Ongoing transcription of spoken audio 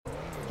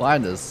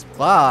Find a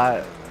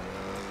spot.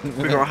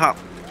 We're gonna hop.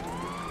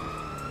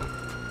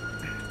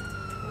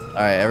 All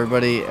right,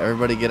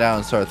 everybody get out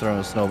and start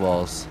throwing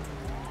snowballs.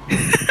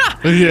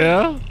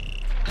 Yeah.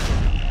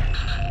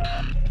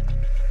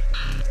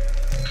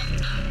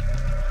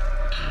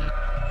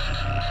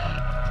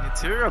 The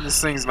interior on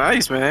this thing's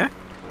nice, man.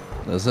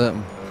 Is it?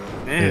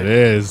 Man. It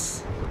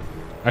is.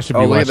 I should be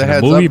Oh, look at watching the a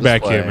heads-up movie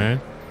back display. here,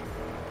 man.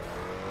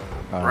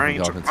 I don't think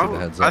y'all can see the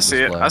heads up I see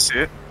display. it. I see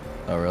it.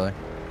 Oh, really?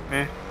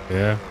 Yeah.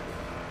 Yeah.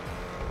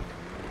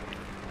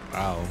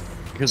 Wow.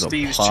 Here's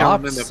Steve's a chilling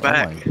in pops. the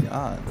back. Oh my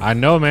god. I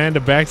know, man. The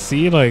back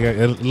seat, like,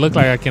 it looked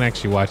like I can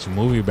actually watch a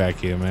movie back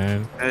here,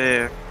 man.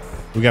 Yeah.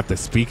 We got the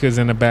speakers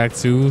in the back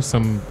too.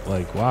 Some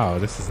like, wow,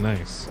 this is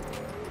nice.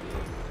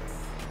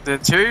 The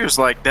interior's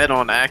like dead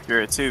on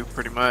accurate too,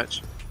 pretty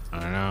much. I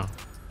know.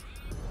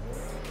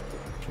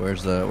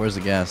 Where's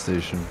the gas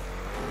station?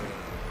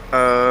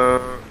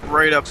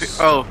 Right up here.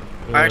 Oh,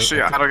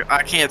 actually,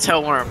 I can't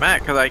tell where I'm at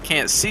because I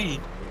can't see.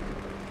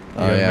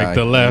 Oh Yeah, yeah, make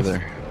the I left.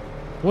 either.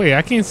 Wait,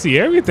 I can't see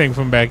everything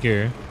from back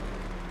here.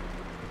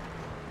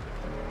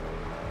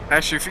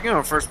 Actually, if you go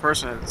in first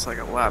person, it's like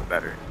a lot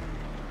better.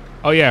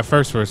 Oh yeah,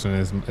 first person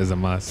is a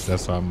must.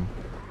 That's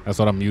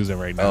what I'm using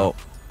right now. Oh,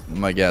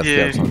 my gas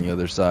Yeah. cap's on the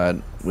other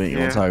side. We ain't Yeah.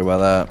 gonna talk about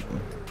that.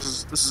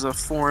 This is a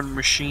foreign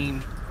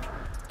machine.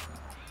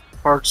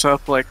 Parks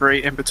up like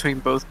right in between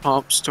both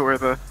pumps to where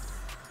the.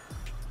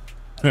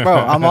 Bro,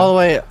 I'm all the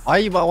way.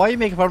 Why are you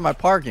making fun of my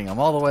parking? I'm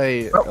all the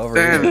way over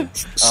Damn, here.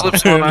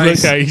 slips Look on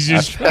ice. how you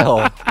just I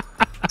fell.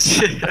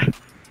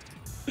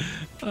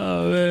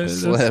 Oh man, that's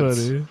Slips.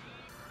 funny.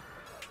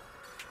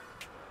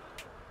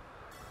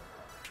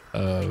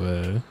 Oh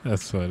man,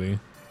 that's funny.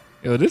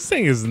 Yo, this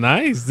thing is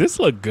nice. This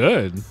look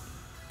good.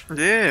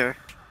 Yeah.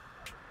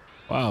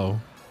 Wow. All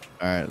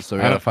right, so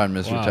we gotta find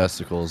Mr. Wow.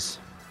 Testicles.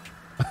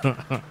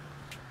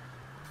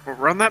 Well,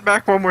 run that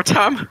back one more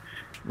time.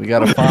 We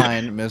gotta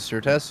find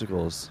Mr.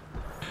 Testicles.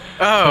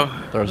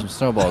 Oh, Throw some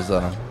snowballs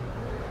at him.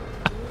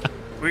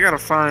 we gotta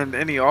find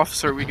any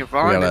officer we can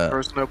find gotta- and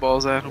throw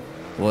snowballs at him.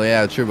 Well,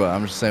 yeah, true, but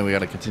I'm just saying we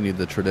gotta continue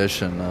the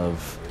tradition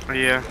of.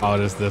 Yeah. Oh,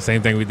 this the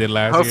same thing we did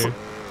last Hopefully, year.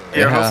 yeah,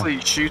 Yeah. hopefully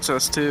he shoots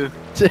us too.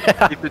 We'll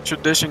Keep the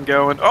tradition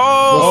going.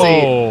 Oh,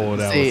 see. Oh,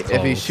 that See, was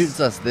if he close. shoots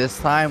us this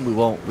time, we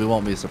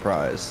won't be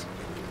surprised.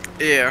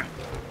 yeah.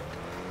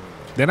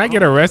 Didn't I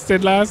get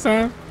arrested last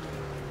time?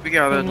 We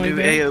got a Something like new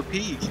that?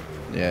 AOP.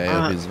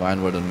 Yeah, he's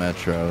Vinewood and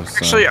Metro. So.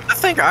 Actually, I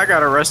think I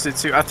got arrested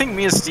too. I think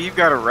me and Steve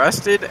got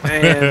arrested,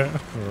 and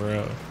For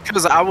real.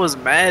 because I was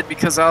mad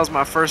because that was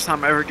my first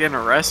time ever getting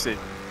arrested,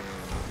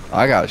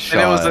 I got shot.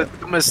 and it was the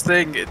dumbest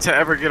thing to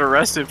ever get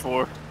arrested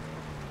for.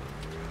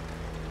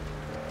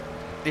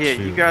 Yeah, you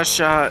Shoot. got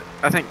shot.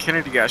 I think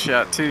Kennedy got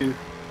shot too.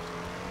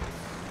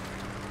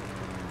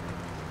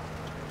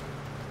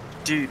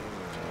 Dude,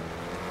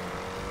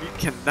 you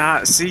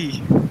cannot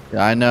see.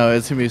 Yeah, I know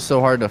it's gonna be so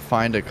hard to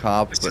find a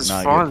cop This but is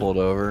not fun. get pulled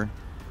over.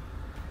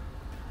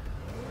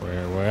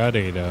 Where are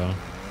they though?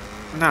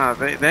 Nah,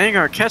 they ain't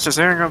gonna catch us.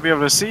 They ain't gonna be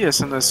able to see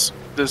us in this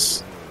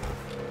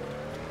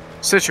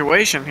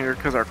situation here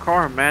because our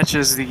car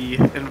matches the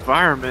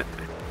environment.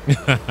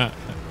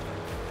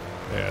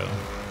 Yeah.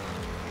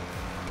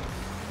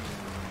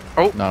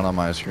 Not on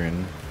my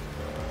screen.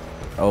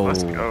 Oh,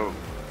 Let's go.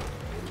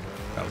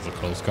 That was a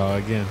close call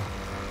again.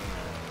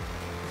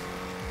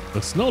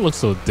 The snow looks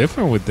so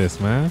different with this,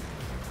 man.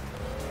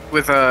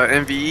 With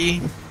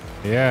MVE.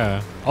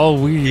 Yeah. Oh,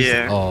 we used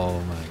Yeah. oh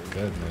my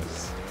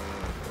goodness.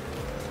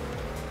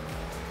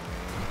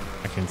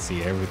 I can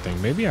see everything.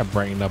 Maybe I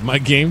brightened up my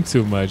game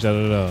too much. I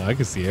don't know. I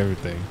can see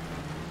everything.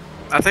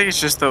 I think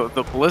it's just the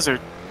blizzard.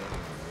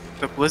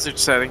 The blizzard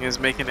setting is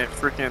making it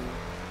freaking.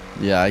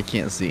 yeah, I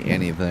can't see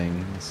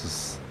anything. This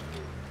is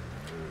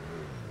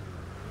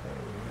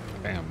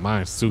Damn,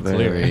 mine's too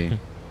very. clear.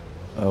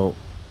 Oh,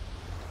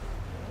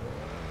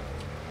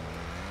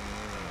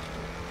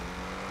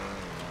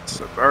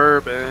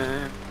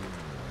 Suburban.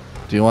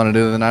 do you want to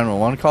do the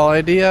 911 call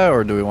idea,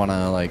 or do we want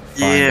to like? Find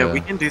Yeah, a-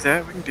 we can do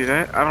that. We can do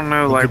that. I don't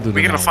know. We Like, could do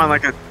we the gotta find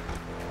like mountain.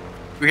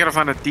 we gotta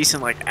find a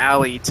decent like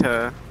alley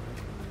to.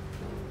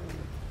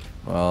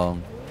 Well,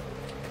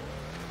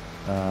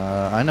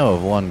 I know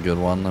of one good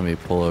one. Let me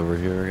pull over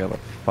here. I gotta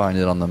find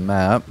it on the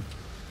map.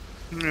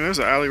 There's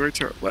an alley right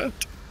to our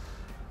left.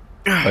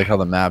 Like how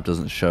the map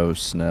doesn't show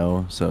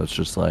snow, so it's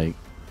just like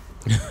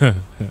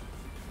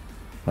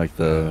like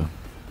the.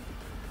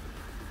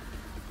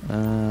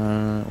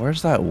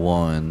 Where's that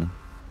one?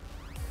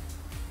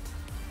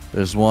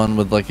 There's one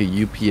with like a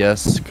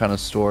UPS kind of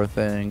store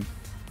thing.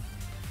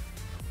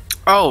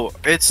 Oh,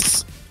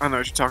 it's. I know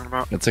what you're talking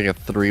about. It's like a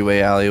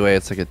three-way alleyway.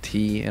 It's like a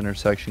T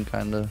intersection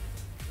kind of.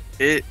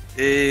 It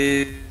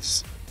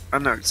is. I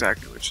know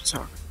exactly what you're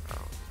talking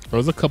about. There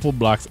was a couple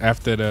blocks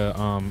after the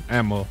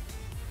ammo.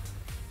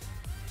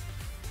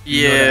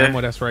 You know the Yeah.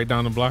 ammo that's right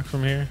down the block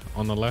from here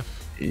on the left.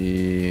 Yeah.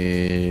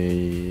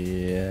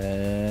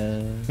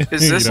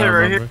 Is this You it don't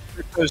right remember?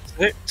 here?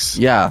 6?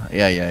 Yeah.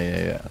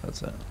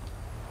 That's it.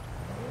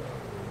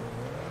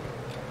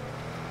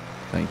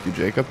 Thank you,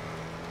 Jacob.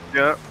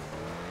 Yep.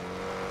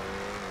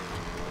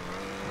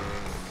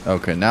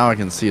 Okay, now I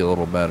can see a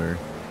little better.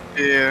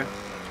 Yeah.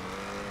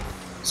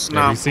 It's Yeah,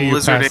 not you see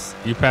blizzard.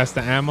 you passed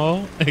the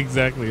ammo?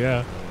 Exactly,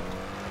 yeah.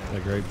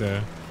 Like right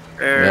there.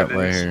 There Yep, it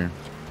right is. here.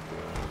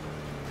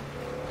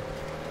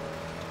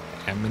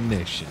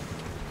 Ammunition.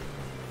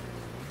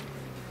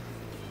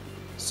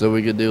 So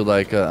we could do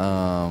like a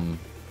I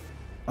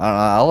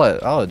don't know,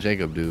 I'll let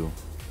Jacob do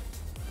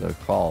the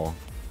call.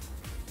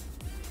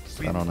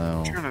 I don't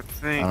know. I'm trying to I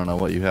think. don't know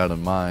what you had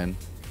in mind.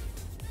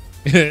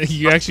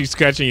 You actually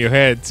scratching your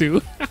head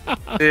too.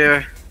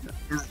 Yeah.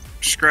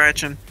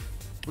 Scratching.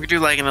 We could do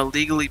like an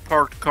illegally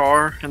parked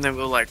car, and then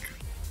we'll like,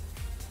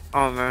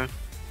 I don't know,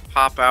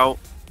 hop out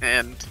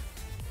and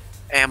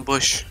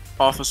ambush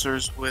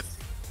officers with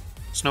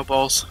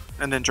snowballs,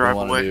 and then drive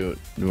away. Do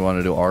we want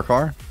to do our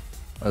car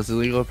as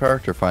illegal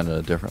parked, or find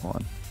a different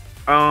one?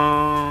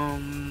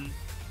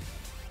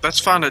 Let's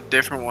find a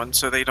different one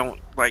so they don't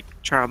like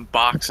try and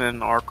box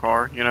in our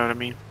car. You know what I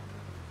mean?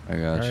 I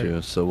got Alright.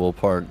 you. So we'll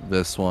park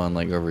this one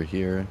like over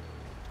here.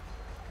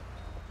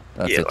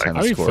 That's Yeah, a like- Are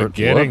tennis you court.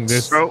 forgetting Whoops.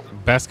 this Bro.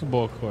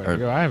 basketball court? Or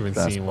Yo, I haven't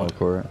seen Basketball one.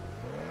 court.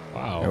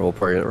 Wow. Here, we'll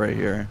park it right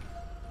here.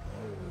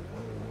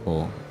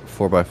 Cool.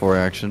 4x4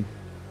 action.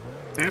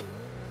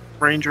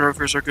 Range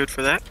Rovers are good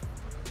for that.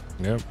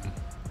 Yep.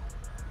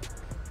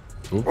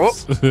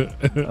 Oops.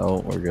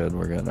 Oh, we're good.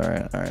 We're good. All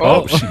right. All right.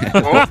 Oh,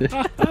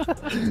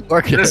 shit.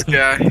 We're good. This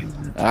guy.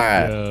 All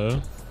right.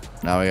 Yeah.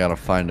 Now we gotta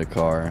find a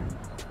car.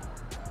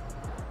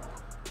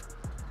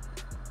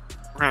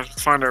 We're gonna have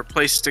to find our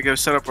place to go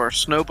set up our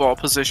snowball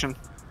position.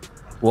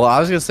 Well, I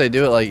was gonna say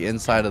do it like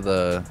inside of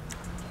the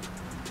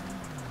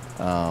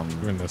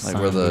We're in the like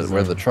where the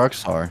sun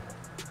trucks are.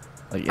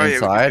 Like Oh, yeah, we can do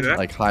inside, that.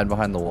 like hide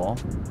behind the wall.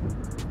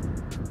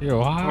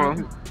 Yo, how?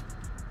 Well,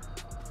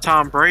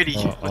 Tom Brady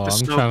Oh, with oh, the I'm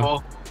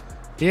snowball.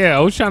 Yeah,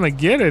 I was trying to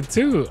get it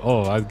too.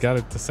 Oh, I got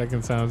it the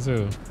second time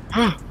too.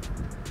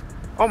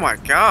 Oh my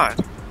god.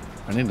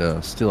 I need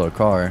to steal a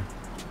car.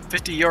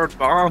 50-yard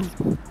bomb.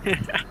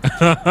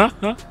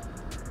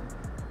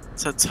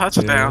 It's a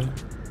touchdown.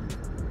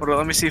 Hold on,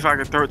 let me see if I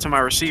can throw it to my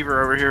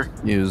receiver over here.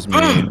 Use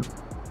me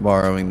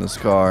borrowing this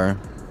car.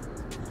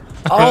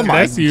 Oh my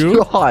That's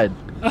you. god!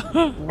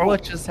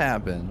 What just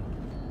happened?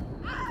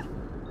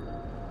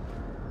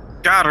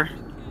 Got her.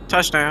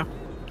 Touchdown.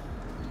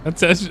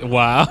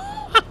 Wow.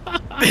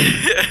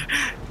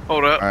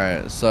 Hold up. All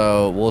right,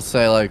 so we'll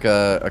say like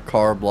a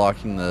car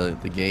blocking the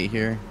gate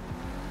here.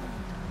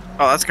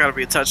 Oh, that's got to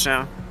be a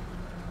touchdown.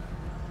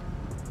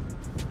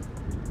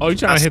 Oh, you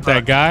trying to hit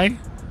that guy?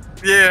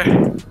 Yeah.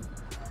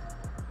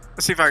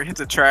 Let's see if I can hit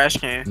the trash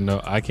can.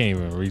 No, I can't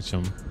even reach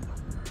him.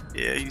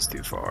 Yeah, he's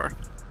too far.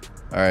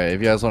 All right,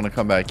 if you guys want to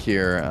come back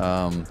here,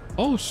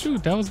 Oh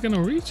shoot, that was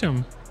gonna reach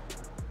him.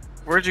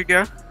 Where'd you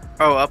go?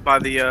 Oh, up by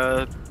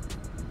the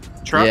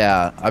truck?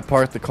 yeah, I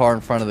parked the car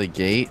in front of the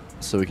gate,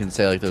 so we can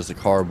say like there's a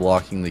car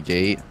blocking the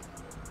gate,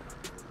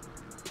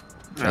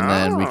 and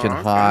then we can Oh,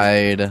 okay.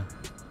 hide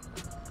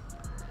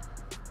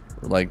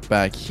like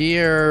back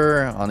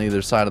here on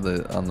either side of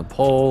the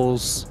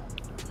poles.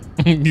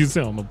 You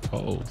sit on the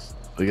poles.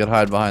 We could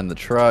hide behind the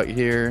truck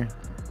here.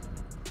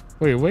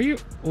 Wait, where you?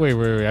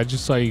 Wait. I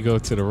just saw you go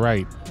to the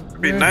right.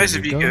 It'd be Where nice did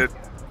if you go? could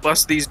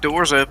bust these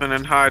doors open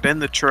and hide in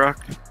the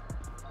truck.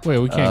 Wait,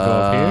 we can't go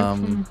up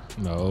here.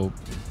 No.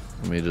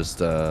 Let me just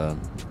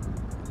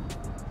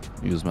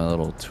use my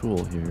little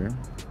tool here.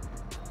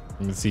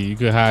 Let me see. You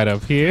could hide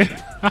up here.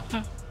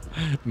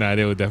 Nah,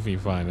 they would definitely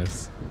find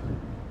us.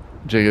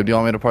 Jacob, do you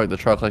want me to park the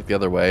truck like the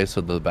other way so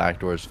the back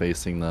door is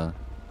facing the...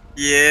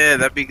 Yeah,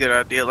 that'd be a good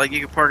idea. Like,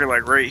 you could park it,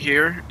 like, right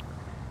here.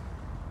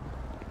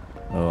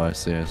 Oh, I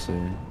see.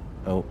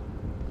 Oh.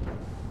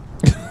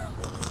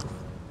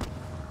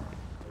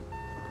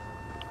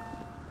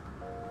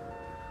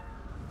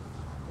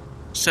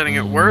 Setting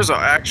it. Where's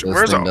our actual... This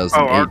Where's thing our... does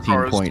Oh, an our 18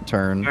 car's point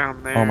turn.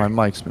 down there. Oh, my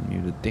mic's been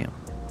muted. Damn.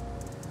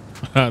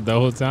 The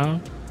whole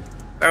time.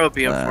 That would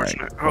be Like,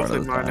 unfortunate. part Hopefully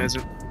of the mine time.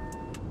 isn't.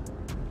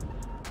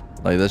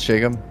 Like this,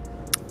 Jacob?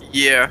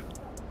 Yeah.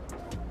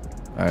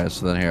 Alright,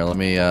 so then here, let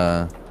me,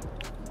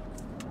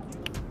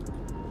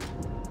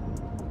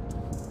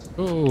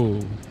 Ooh.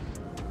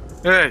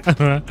 Hey.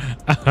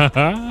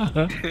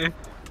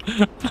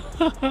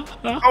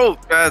 Oh,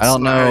 that's I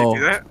don't not how you know.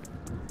 do that.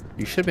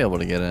 You should be able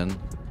to get in.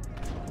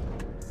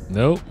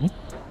 Nope.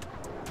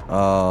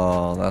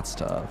 Oh, that's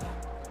tough.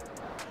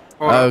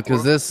 Hold Oh, on, because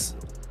hold this...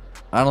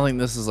 I don't think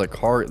this is a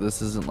car.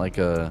 This isn't like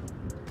a...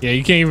 Yeah,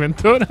 you can't even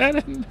throw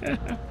that in there.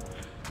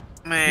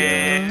 on.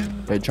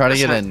 Man. Wait, try to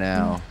That's get not- in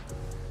now.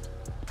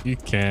 You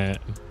can't.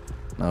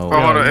 No. Oh,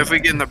 hold on. you- If we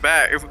get in the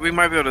back, if we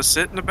might be able to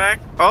sit in the back.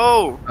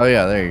 Oh, Oh,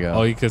 yeah, there you go.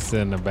 Oh, you could sit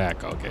in the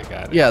back. Okay,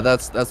 got it. Yeah,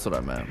 that's what I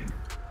meant.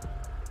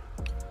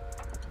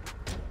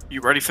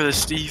 you ready for this,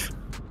 Steve?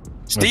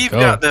 Steve go.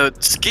 got the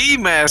ski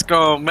mask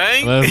on,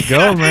 man. Let's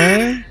go,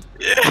 man.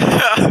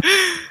 Yeah.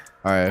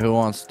 Alright, who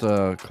wants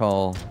to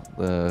call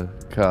the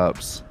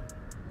cops?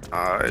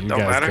 It You don't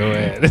guys matter. go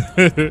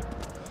ahead.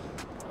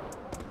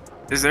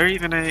 Is there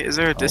even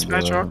a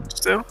dispatch do it. truck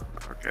still?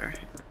 Okay.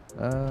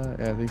 Yeah,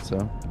 I think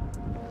so.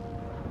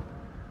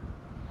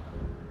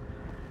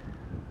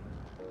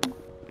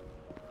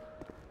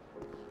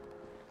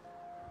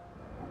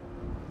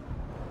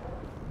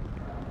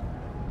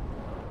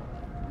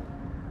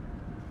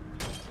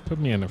 Put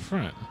me in the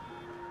front.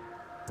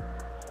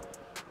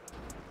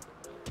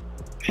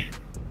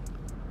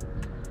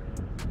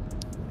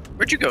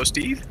 Where'd you go,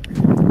 Steve?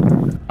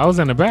 I was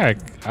in the back.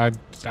 I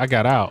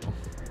got out.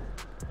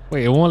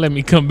 Wait, it won't let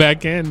me come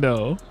back in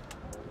though.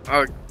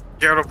 Oh,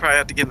 Gerald will probably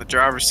have to get in the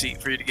driver's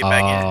seat for you to get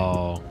back in.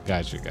 Oh,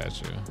 got you.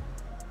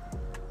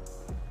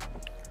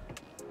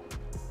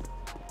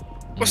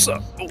 What's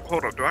up? Oh,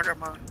 hold on. Do I got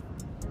my?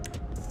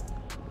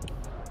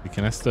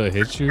 Can I still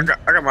hit you? I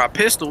got my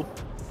pistol.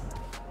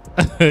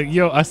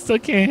 Yo, I still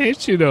can't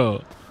hit you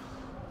though.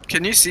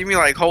 Can you see me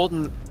like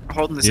holding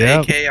this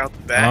Yep. AK out the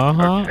back?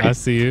 Okay. I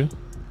see you.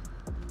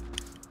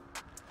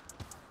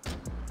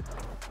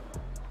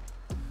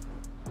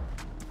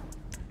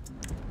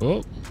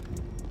 Oh.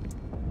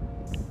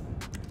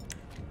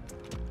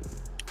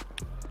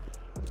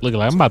 Look,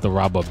 like I'm about to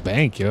rob a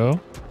bank, yo.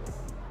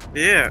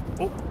 Yeah.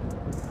 Oh.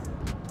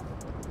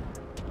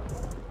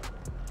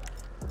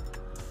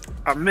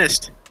 I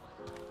missed.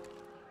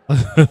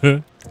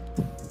 I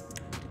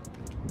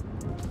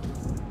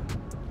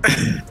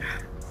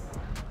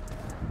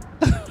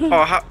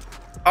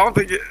don't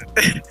think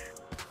it.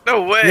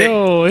 No way.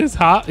 Yo,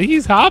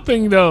 he's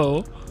hopping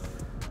though.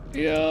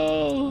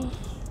 Yo,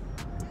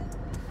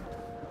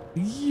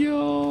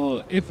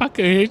 if I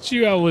could hit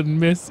you, I would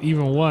miss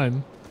even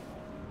one.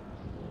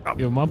 Oh.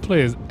 Yo, my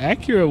play is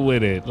accurate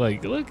with it.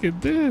 Like, look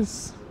at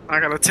this. I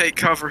gotta take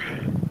cover.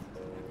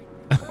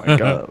 Oh my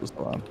god, that was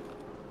fun.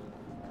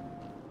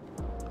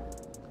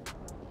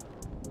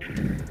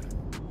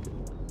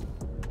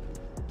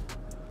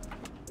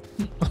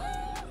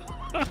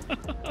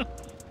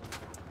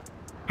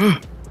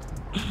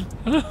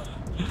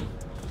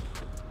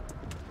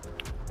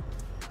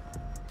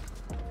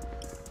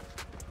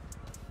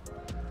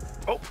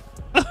 Oh.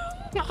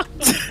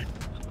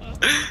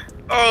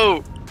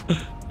 Oh.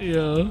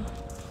 Yo.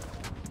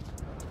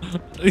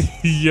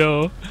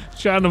 Yo,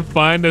 trying to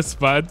find a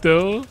spot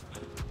though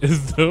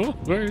is the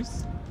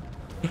worst.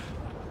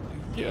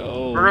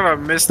 Yo. We're gonna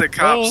miss the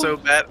cop Oh. so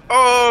bad.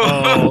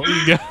 Oh. Oh,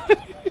 you got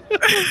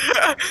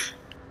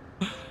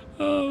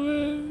Oh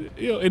man.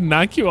 Yo, it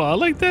knock you out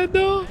like that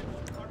though?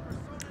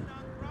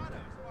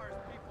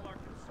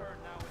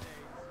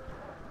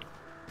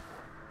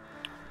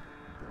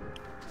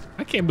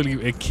 I can't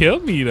believe it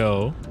killed me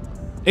though.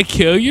 It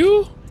kill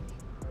you?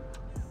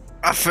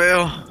 I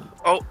fell.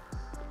 Oh.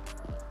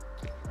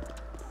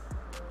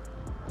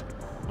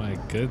 My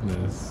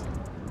goodness.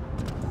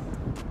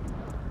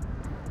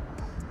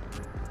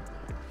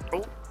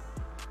 Oh.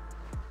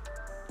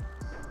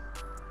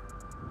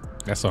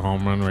 That's a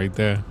home run right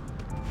there.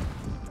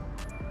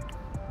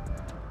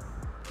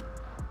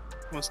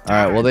 All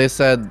Alright, well they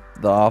said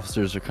the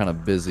officers are kind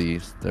of busy.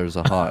 There's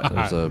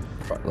a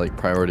like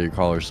priority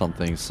call or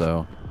something,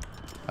 so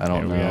I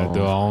don't know. We gotta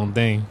do our own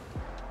thing.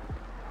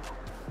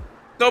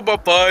 Snowball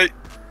fight.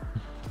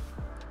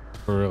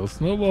 For real,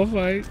 snowball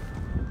fight.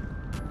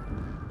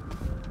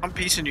 I'm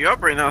piecing you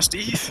up right now,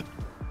 Steve.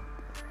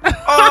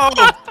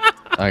 Oh.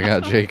 I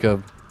got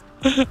Jacob.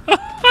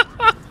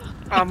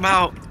 I'm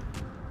out.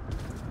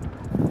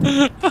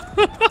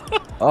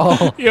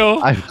 Oh, Yo,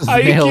 I just how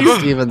you nailed keep-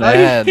 Steve in the how you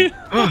head. keep-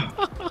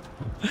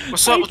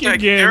 What's how up you with keep that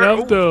getting Garrett?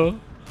 up though?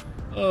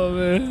 Oh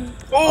man.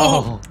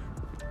 Oh. Oh,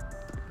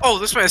 Oh,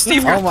 this man,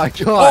 Steve. oh my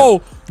god.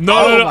 Oh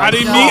no, Oh no, no! my I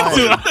didn't God.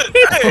 mean to. Oh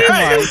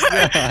my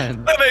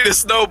god. That ain't a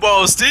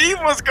snowball, Steve.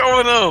 What's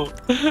going on?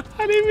 I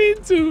didn't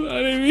mean to.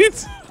 I didn't mean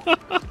to.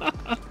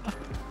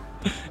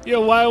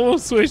 Yo, why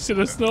won't switch to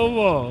the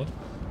snowball?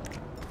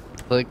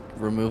 Click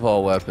remove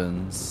all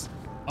weapons.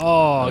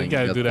 Oh, Then you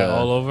gotta get do that the-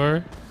 all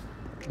over.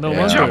 No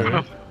Yeah. Jumping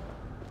wonder.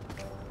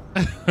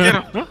 him.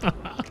 Get him.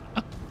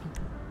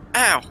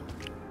 Ow.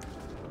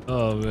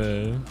 Oh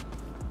man,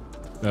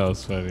 that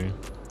was funny.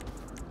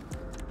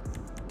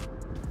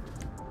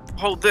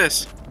 Hold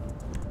this.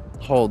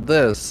 Hold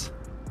this.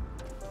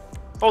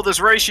 Hold this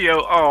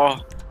ratio. Oh.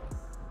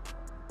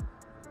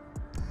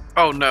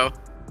 Oh no.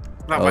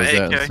 Not Oh, my is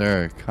AK.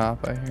 there a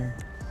cop out here?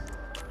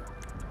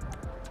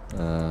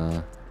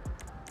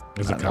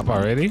 There's I a don't cop know.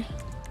 already?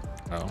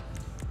 Oh.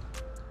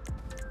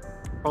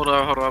 Hold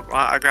up.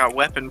 I got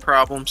weapon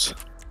problems.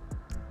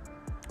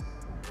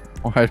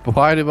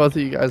 Why do both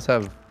of you guys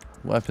have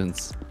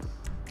weapons?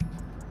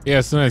 Yeah,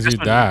 as soon as you This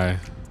one- die,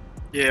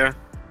 Yeah.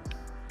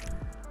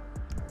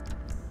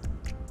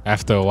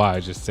 after a while,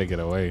 just take it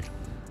away.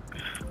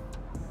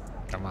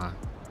 Come on.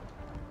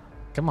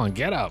 Come on,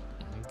 get up.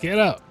 Get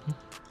up.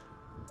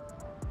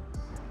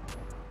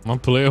 My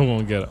player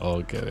won't get up. Oh,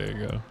 okay, there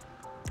you go.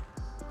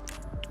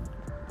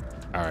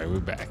 All right, we're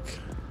back.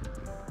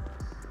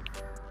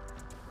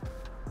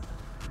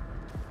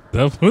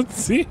 Double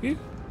T.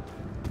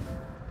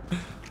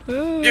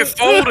 You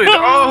folded.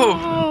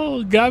 Oh.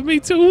 Oh, got me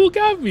too. Who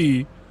got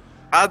me?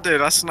 I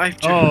did. I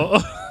sniped you. Oh.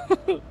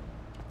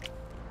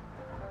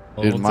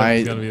 Dude, Won't tell me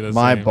it's gonna be the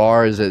my same.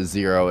 bar is at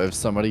 0. If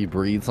somebody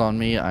breathes on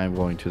me, I'm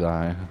going to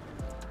die.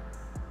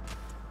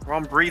 Well,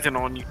 I'm breathing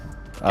on you.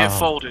 Get Oh.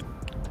 folded.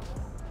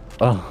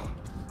 Oh.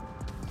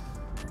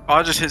 Oh,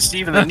 I just hit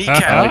Steve in the I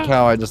kneecap. like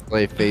how I just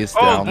lay face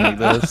Oh. down like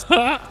this.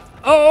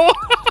 Oh.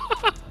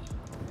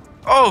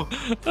 Oh!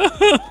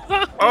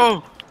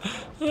 Oh!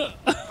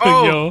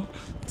 Oh! Yo,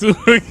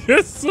 dude,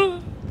 yes.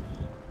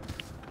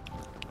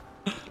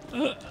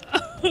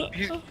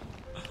 He's-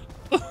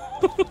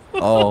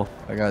 Oh,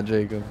 I got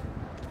Jacob.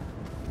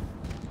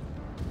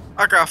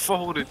 I got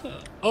folded.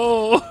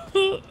 Oh,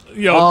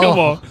 yo, Oh. come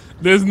on.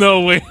 There's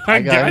no way I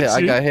got hit, you.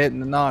 I got hit in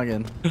the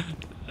noggin.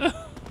 I'm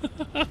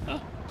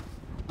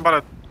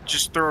about to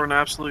just throw an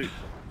absolute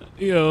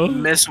Yo.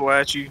 missile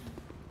at you.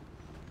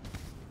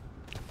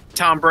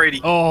 Tom Brady.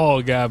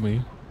 Oh, got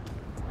me.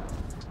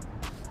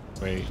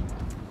 Wait.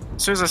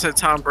 As soon as I said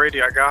Tom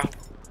Brady, I got him.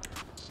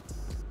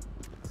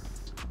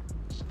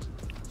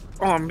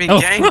 Oh, I'm being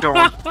ganged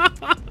on.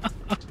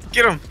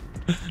 Get him.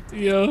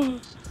 Yo.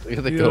 Look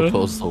at the Yeah.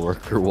 postal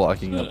worker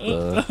walking up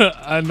the.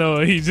 I know,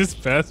 he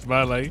just passed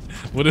by like,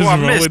 what is Oh, I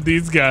wrong missed. with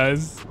these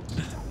guys?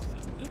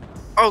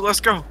 Oh, let's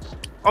go.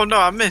 Oh no,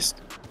 I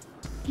missed.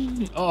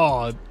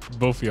 Oh,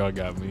 both of y'all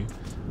got me.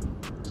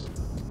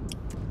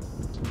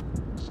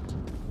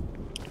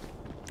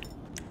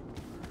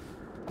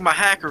 I'm a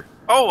hacker.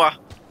 Oh,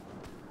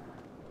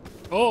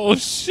 Oh,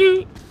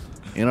 shoot.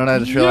 You know what I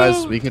just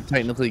realized? Yo. We could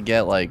technically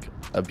get like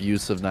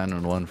abusive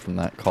 911 from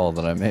that call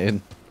that I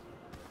made.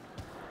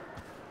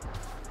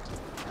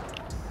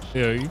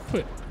 Yo, you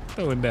put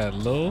throwing that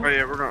low. oh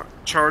yeah, we're gonna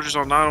charges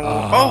on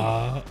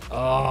 911.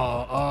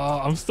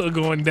 I'm still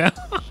going down.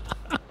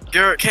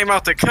 Garrett came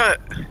out the cut.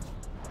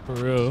 For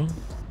real.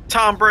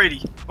 Tom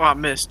Brady. Oh, I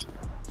missed.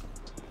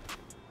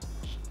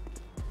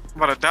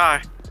 I'm about to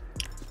die.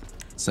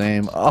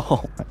 Same.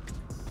 Oh,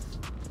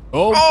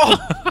 Oh.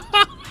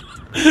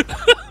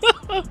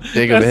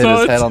 Jacob That's hit all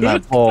his it head on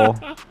that took. pole.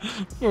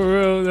 For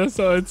real, that's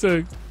all it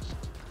took.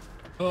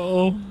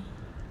 Oh.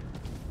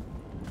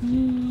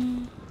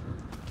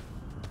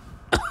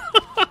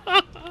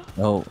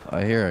 Oh,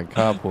 I hear a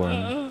cop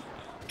horn.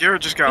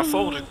 Garrett just got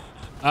folded.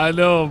 I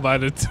know, by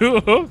the two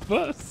of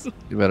us.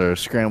 You better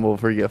scramble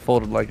before you get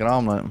folded like an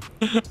omelet.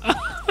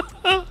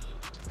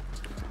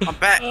 I'm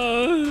back.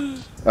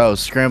 Oh,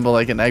 scramble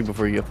like an egg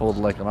before you get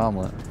folded like an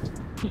omelet.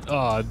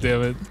 Oh,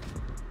 damn it.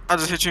 I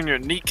just hit you in your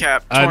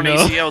kneecap. I Torn know.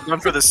 ACL, done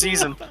for the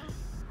season.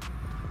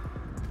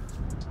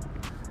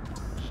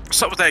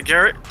 What's up with that,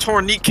 Garrett?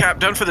 Torn kneecap,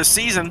 done for the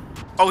season.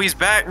 Oh, he's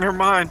back. Never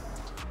mind.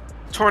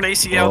 Torn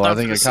ACL, Oh, done I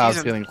think for a the cop's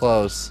season. getting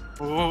close.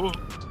 Oh.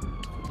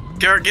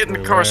 Garrett, get in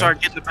the car so I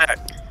can get in the back.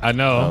 I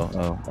know.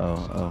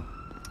 Oh.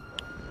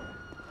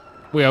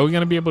 Wait, are we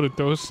gonna be able to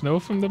throw snow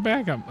from the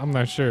back? I'm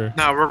not sure.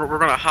 No, we're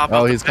gonna hop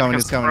out Oh, the he's back coming,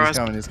 and he's coming, he's surprise-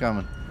 coming, he's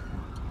coming.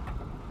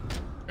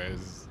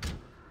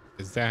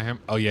 Is that him?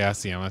 Oh yeah, I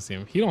see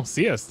him. He don't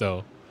see us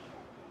though.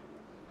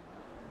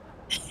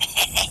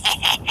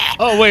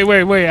 Oh wait.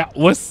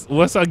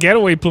 What's our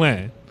getaway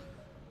plan?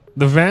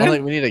 The I van? don't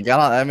think we need a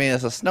gallon. I mean,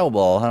 it's a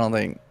snowball. I don't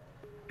think.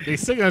 They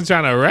still gonna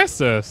try to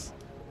arrest us.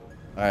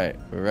 All right,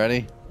 we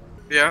ready?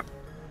 Yeah.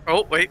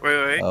 Oh, wait.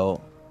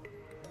 Oh,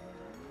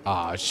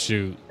 Ah,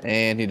 shoot.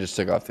 and he just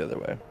took off the other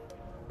way.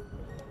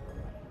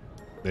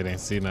 They didn't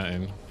see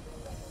nothing.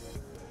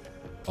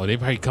 Oh, they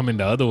probably coming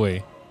the other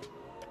way.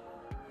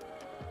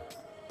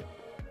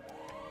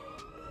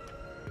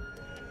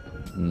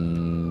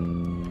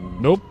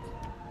 Nope.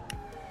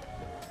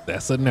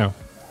 That's a no.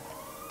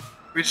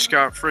 We just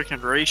got freaking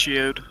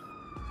ratioed.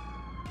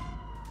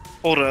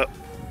 Hold up.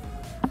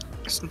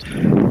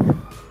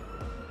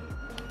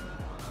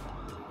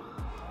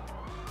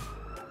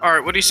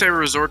 Alright, what do you say we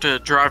resort to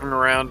driving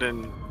around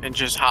and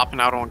just hopping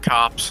out on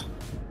cops?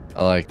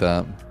 I like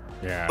that.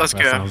 Yeah, Let's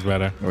that go. sounds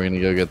better. We're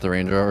gonna go get the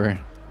Range Rover.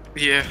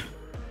 Yeah.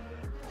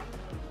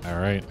 All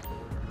right.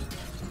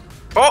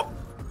 Oh!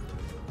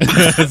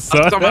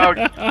 So- Somehow.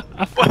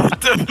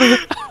 What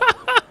the?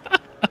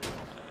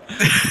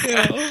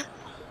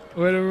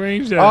 Where the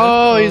range at?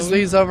 Oh,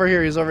 he's over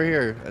here. He's over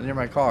here near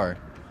my car.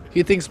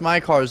 He thinks my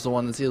car is the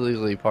one that's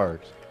illegally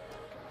parked.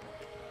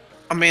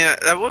 I mean,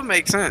 that would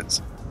make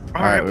sense.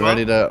 All right, we're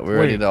ready to all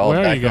where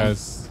are back you him.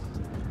 guys?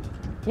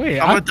 Wait,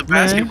 I'm at the man,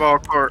 basketball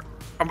court.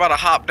 I'm about to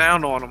hop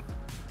down on him.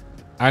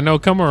 I know,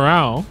 come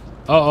around.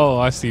 Oh,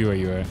 I see where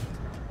you are.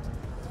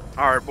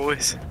 Alright,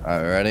 boys. All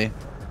right, ready?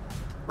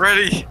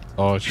 Ready?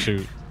 Oh,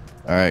 shoot.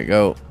 All right,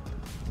 go.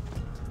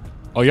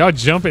 Oh, y'all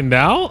jumping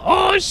down?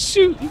 Oh,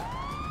 shoot.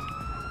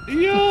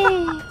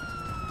 Yo.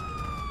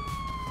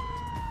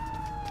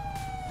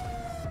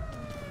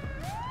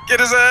 Get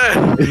his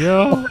ass!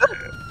 Yo.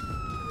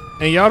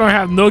 And y'all don't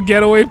have no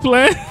getaway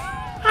plan?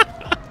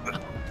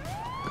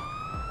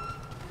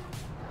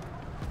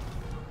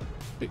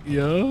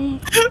 Yo.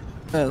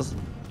 Yes.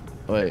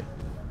 Wait.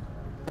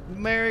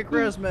 Merry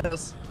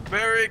Christmas.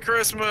 Merry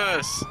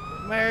Christmas!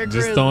 Merry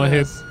Just Christmas.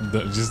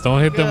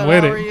 don't hit Good, them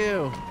with how are it.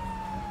 you?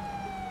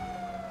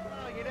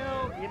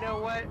 Well, you know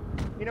what?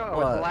 You know, it What?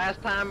 was the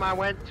last time I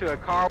went to a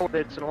car with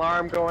its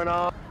alarm going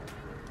off.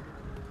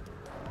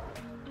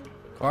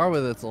 Car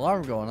with its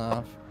alarm going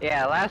off.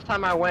 Yeah, last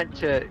time I went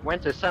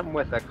to something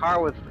with a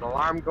car with an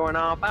alarm going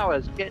off, I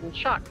was getting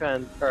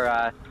shotguns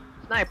or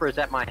snipers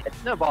at my head.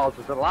 Snowballs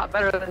is a lot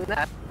better than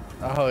that.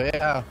 Oh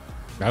yeah.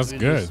 That's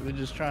good. We're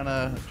just trying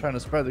to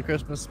spread the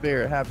Christmas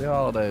spirit. Happy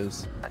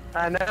holidays.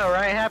 I know,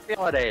 right? Happy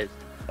holidays.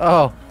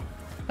 Oh,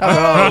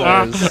 happy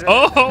holidays.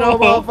 Oh,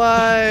 Snowball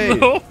fight.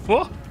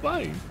 Snowball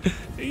fight.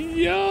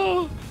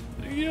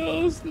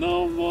 Yo,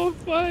 snowball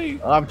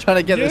fight. I'm trying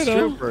to get this him.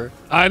 trooper.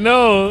 I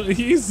know.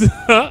 He's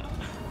yeah,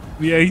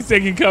 he's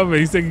taking cover.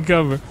 He's taking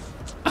cover.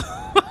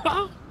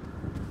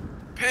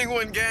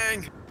 Penguin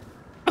gang.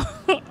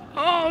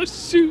 Oh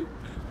shoot.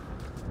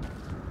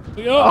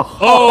 Yo. I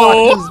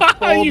Oh, just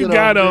pulled you it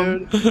got on,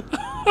 him. dude.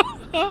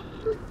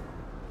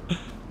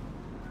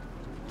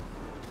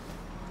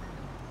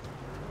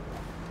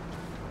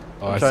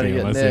 Oh, I trying see to him.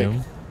 get I see Nick.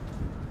 him.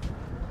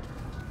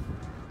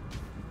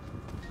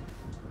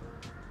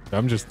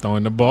 I'm just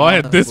throwing the ball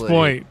at this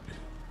Honestly.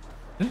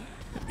 point.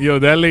 Yo,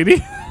 that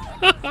lady.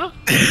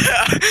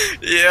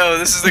 Yo,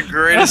 this is the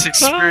greatest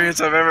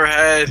experience I've ever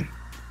had.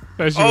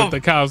 Especially Oh. with the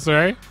cops,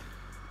 right?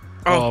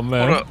 Oh,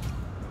 man. Hold up.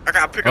 I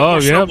gotta pick up Oh,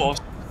 more yep. snowballs.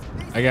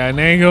 I got an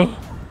angle.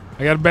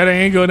 I got a better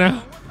angle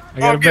now. I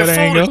got a get better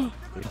folded. angle.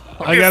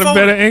 I get got a folded.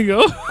 better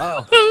angle.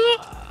 Oh.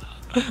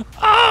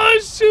 Oh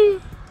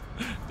shoot.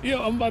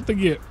 Yo, I'm about to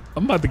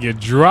get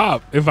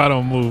dropped if I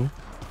don't move.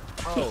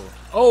 Oh.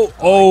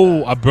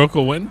 Oh, I broke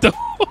a window.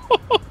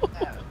 All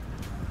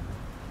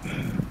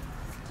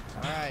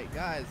right,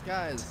 guys.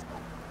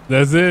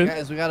 That's it.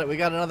 Guys, we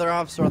got another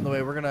officer on the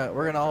way. We're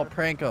gonna all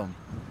prank him.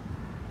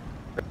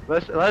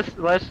 Let's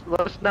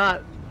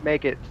not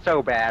make it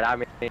so bad. I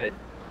mean, it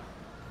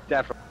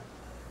definitely.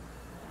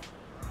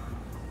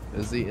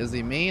 Is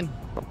he mean?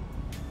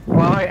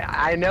 Well,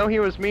 I know he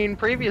was mean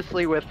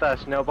previously with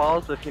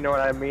snowballs, if you know what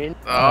I mean.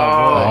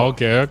 Oh,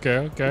 okay.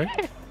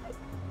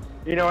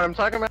 You know what I'm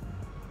talking about?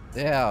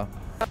 Yeah.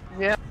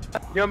 Yeah.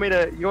 You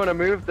want to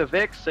move the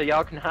VIX so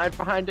y'all can hide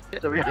behind it?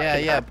 So we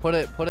Yeah. Put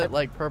it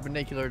like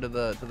perpendicular to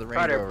the Range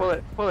Ryder,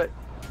 Rover.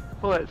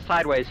 pull it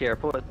sideways here.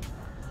 Pull it.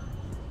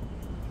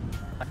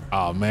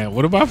 Oh man,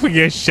 what about if we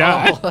get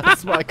shot? Oh,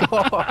 that's my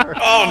car.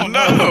 Oh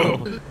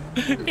no!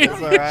 It's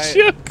all right.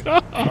 Your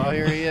car. Oh,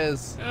 here he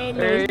is. Oh,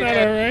 no, it's not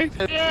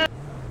alright.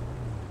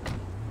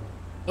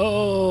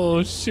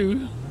 Oh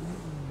shoot.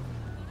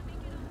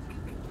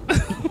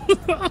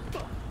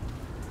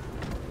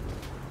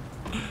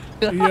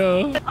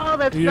 Yo. Oh,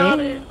 that's Yeah. not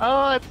it.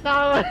 Oh, that's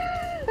not it.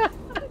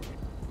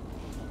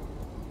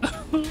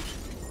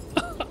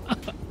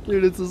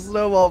 Dude, it's a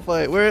snowball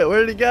fight. Where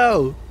did he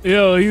go?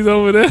 Yo, he's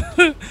over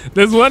there.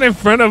 There's one in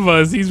front of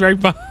us. He's right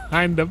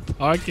behind the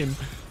parking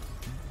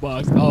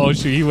box. Oh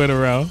shoot, he went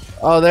around.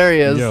 Oh, there he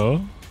is.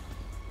 Yo.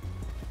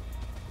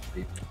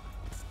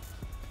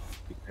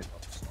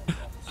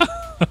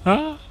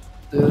 Dude,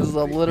 this is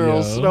a literal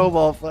Yo.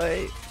 snowball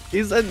fight.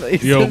 He's in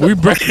the We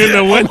breaking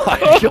the window. Oh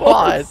my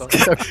god.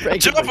 They're breaking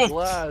Jump the him.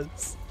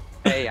 glass.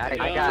 Hey,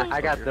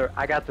 I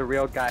got the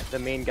real guy, the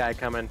mean guy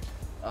coming.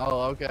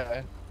 Oh,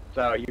 okay.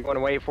 So you want to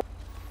wait for?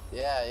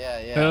 Yeah.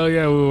 Hell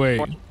yeah, we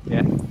wait.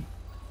 Yeah.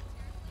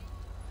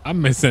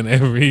 I'm missing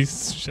every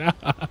shot.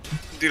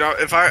 Dude,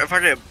 if I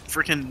get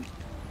freaking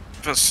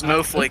if a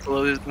snowflake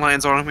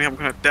lands on me, I'm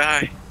gonna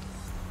die.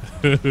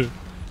 Shoot.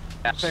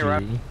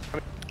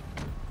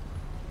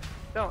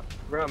 Don't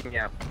Romeo.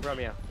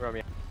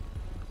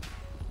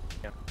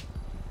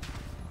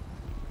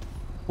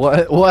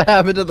 What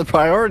happened to the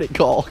priority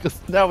call? Because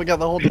now we got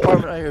the whole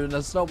department out here in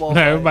a snowball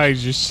fight.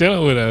 Everybody's just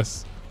chilling with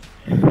us.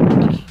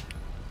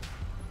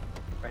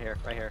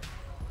 Right here.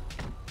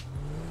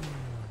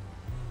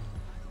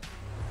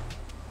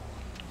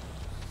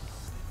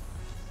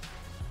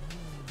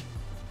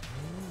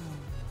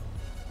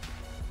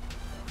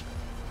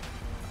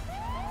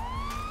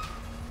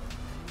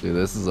 Dude,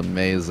 this is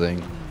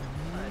amazing.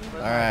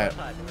 Alright.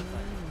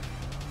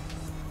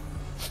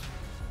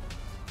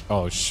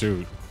 Oh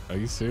shoot. Are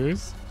you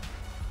serious?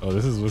 Oh,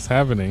 this is what's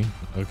happening.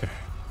 Okay.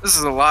 This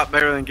is a lot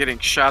better than getting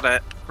shot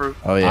at. For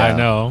Oh yeah. I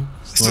know.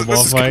 Snowball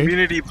this is fight.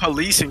 community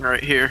policing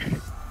right here.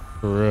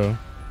 For real.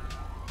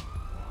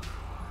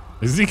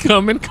 Is he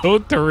coming?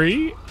 Code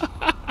 3?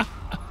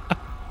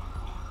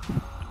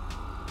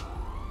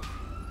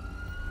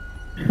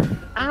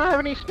 I don't have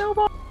any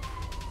snowballs.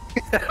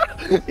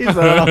 He's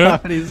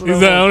out. He's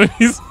He's out.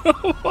 He's There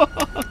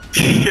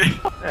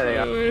they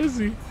go. Where is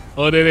he?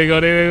 Oh, there they go.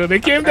 They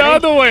came the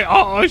other way.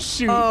 Oh,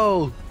 shoot.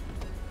 Oh.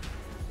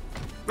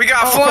 We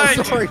got Oh,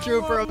 flanked. sorry,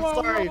 Trooper. I'm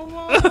sorry.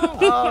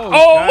 Oh.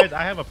 Guys,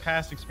 I have a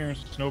past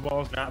experience with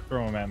snowballs. Not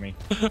throw them at me.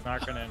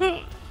 Not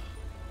gonna.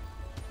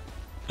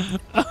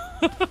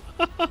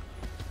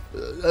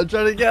 I'm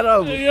trying to get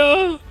him.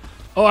 Yo.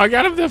 Oh, I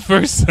got him the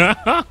first time.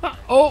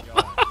 Oh.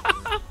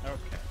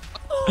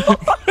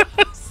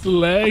 Okay.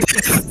 Slag.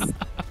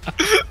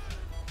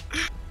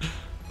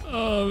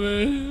 Oh,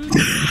 man.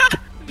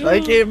 I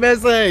keep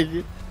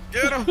missing.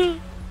 Get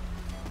him.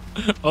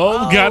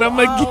 Oh, got him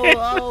again.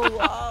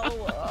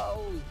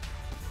 Oh,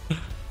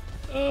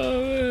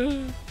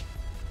 man.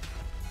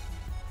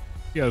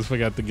 You guys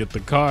forgot to get the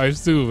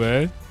cars, too,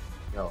 man.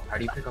 Yo, how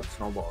do you pick up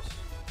snowballs?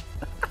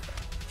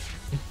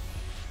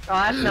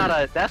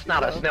 Oh, that's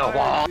not a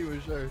snowball.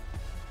 Sure.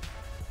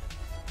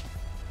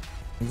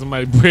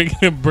 Somebody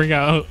bring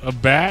out a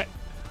bat.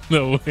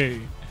 No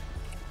way.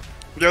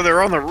 Yo,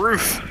 they're on the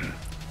roof.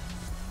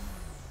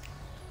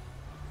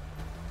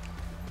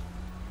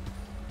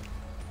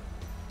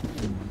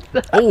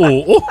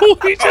 Oh,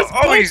 he just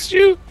punched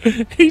you.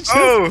 He just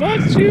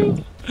punched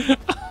you.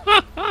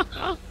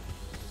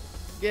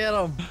 Get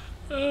him.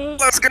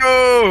 Let's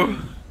go.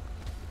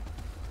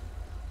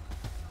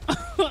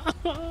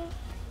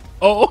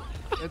 Oh.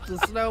 It's a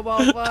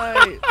snowball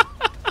fight.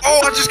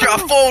 Oh, I just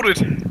got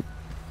folded.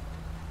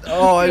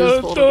 Oh, I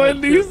just folded throwing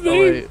my these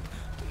things.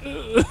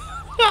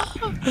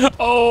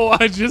 Oh,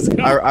 I just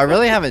got. I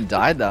really haven't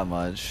died that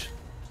much.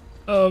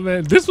 Oh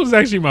man, this was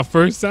actually my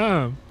first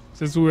time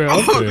since we were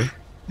out there.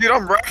 Dude,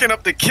 I'm racking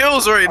up the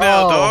kills right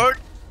now, dog.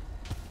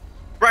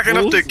 Racking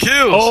up the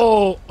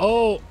kills.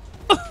 Oh.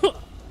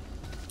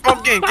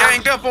 I'm getting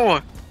ganged up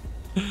on.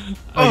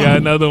 I got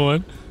another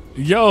one.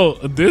 Yo,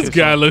 this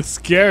guy looks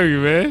scary,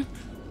 man.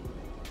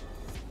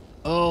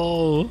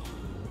 Oh.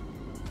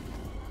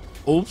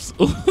 Oops.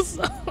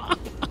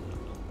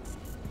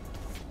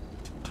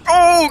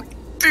 Oh,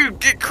 dude,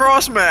 get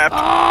cross mapped.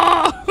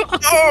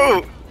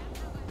 Oh.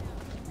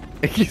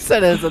 You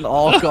said it's an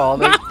all call.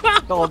 They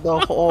called the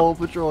whole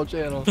patrol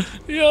channel.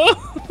 Yo.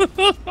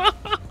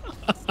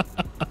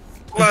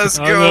 Let's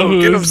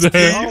go. Get him,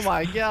 Steve. Oh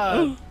my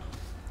god.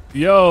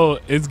 Yo,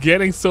 it's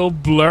getting so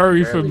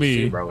blurry for me.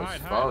 See, bro. It's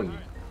foggy.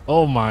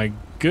 Oh my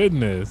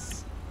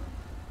goodness.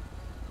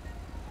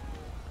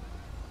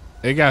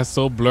 It got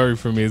so blurry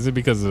for me. Is it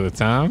because of the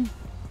time?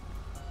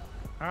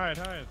 Hide.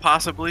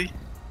 Possibly.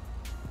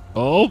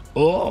 Oh.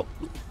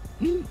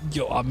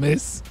 Yo, I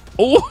miss.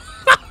 Oh.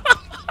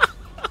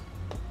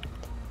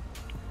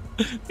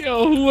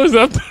 Yo, who was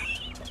up there?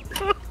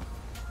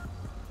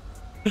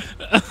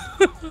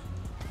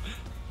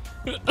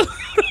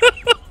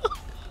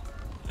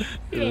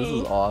 Dude, this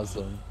is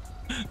awesome.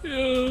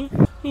 Yo,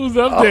 who's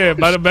up there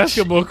by the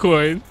basketball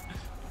court?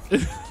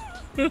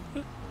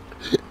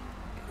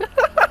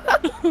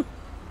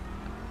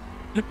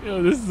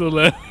 Yo, this is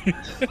hilarious.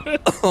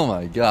 Oh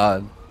my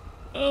god.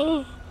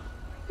 Oh,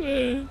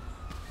 man.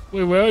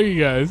 Wait, where are you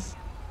guys?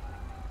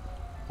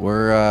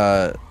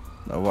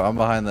 I'm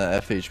behind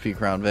the FHP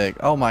Crown Vic.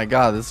 Oh my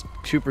god, this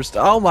super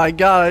oh my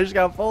god, I just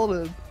got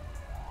folded.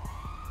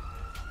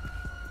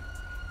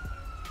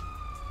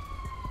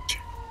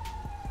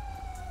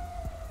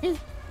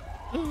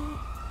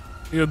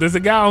 Yo, there's a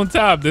guy on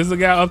top. There's a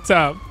guy up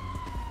top.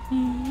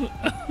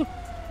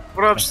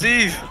 What up,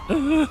 Steve?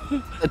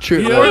 The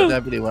true Lord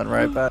deputy went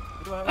right back.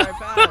 Went right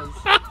past.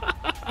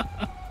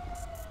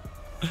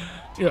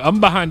 Yo, I'm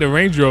behind the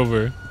Range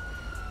Rover.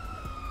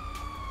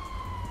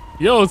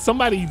 Yo,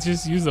 somebody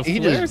just used a flare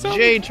or just something?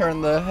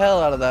 J-turned the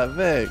hell out of that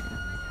Vic.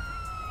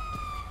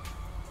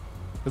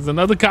 There's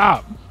another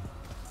cop.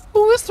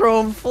 Who is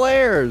throwing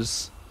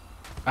flares?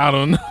 I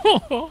don't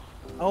know.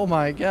 Oh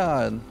my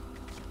god.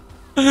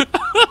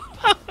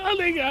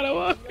 They got him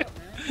up.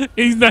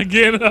 He's not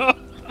getting up.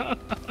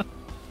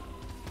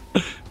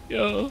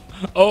 Yo.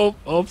 Oh,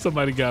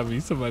 somebody got me.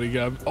 Somebody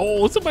got me.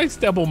 Oh, somebody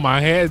stepped on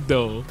my head,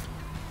 though.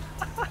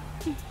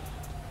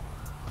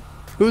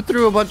 Who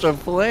threw a bunch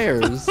of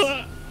flares?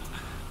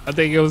 I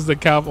think it was the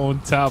cop on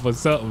top or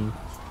something.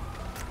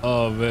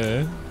 Oh,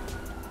 man.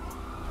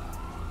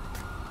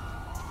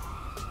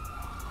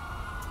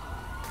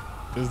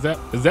 Is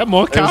that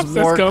more cops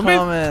that's coming?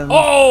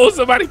 Oh,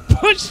 somebody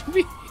punched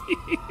me.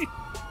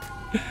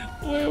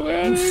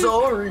 Where I'm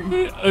sorry.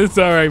 It's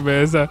all right,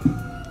 man. It's all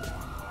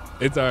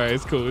right.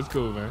 It's cool. It's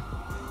cool, man.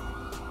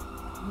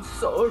 I'm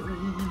sorry.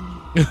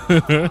 This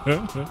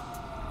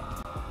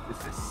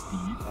is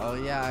Steve. Oh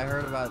yeah, I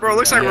heard about. Bro, it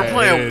looks like we're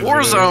playing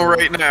Warzone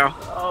right now.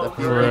 Oh,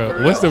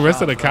 what's the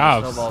rest of the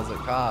cops? Snowballs at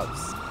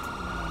cops.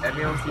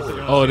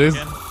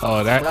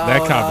 Oh, that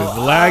cop is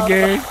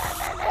lagging.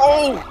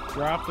 Oh!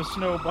 Drop the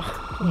snowball.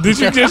 Did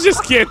you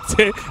just get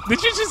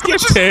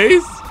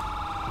tased?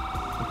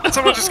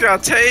 Someone just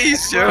got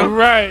tased, yo.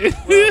 Right.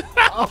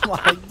 Oh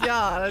my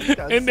god! I just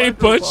got And they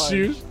sucker punched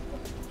you.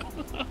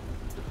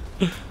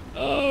 punched.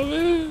 Oh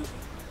man.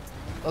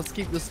 Let's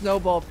keep the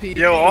snowball PD.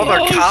 Yo, all the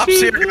cops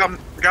shoot. here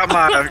got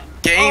my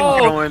game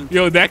going.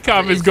 Yo, that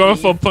cop is going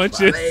for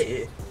punches.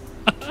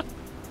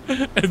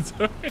 It's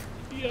alright.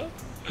 Yo,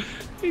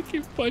 he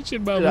keep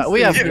punching my Yeah,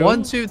 we have mistake, yo.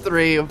 1, 2,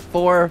 3,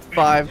 4,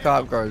 5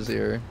 cop cars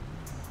here.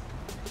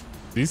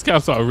 These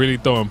cops are really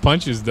throwing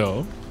punches,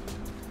 though.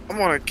 I'm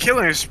on a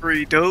killing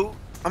spree, dude.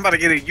 I'm about to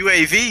get a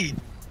UAV.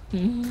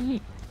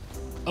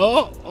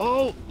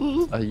 Oh.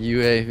 A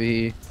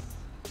UAV.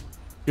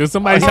 Yo,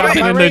 somebody's Oh,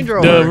 hopping my in Range the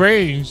Rover.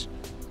 range.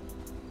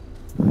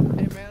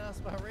 Hey man,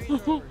 that's my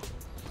Range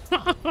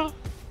Rover.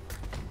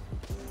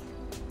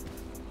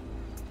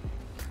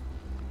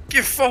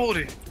 Get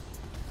folded.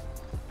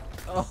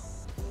 Oh.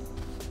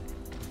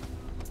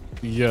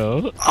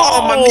 Yo.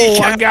 Oh, my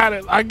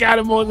kneecap. I got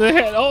him on the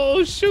head.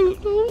 Oh, shoot.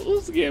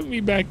 Who's getting me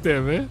back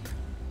there, man?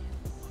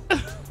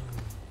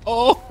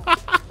 Oh,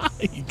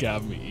 he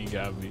got me.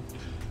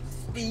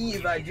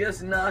 Steve, I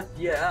just knocked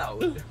you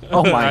out.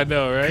 Oh my. I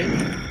know, right?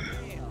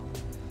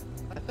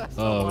 That's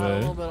Oh, a man.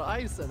 little bit of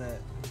ice in it.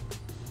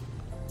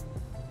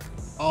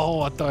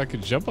 Oh, I thought I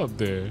could jump up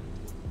there.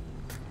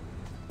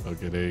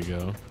 Okay, there you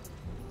go.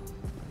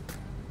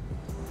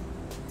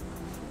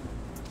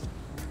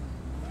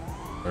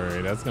 All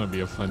right, that's gonna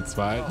be a fun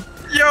spot.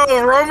 Yo,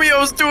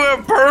 Romeo's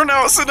doing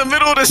burnouts in the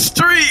middle of the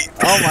street.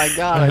 Oh my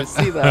god, I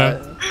see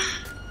that.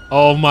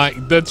 Oh my,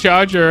 the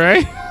Charger,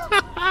 right?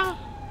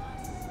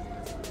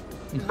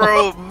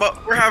 Bro,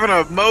 we're having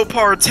a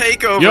Mopar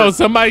takeover. Yo,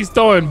 somebody's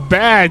throwing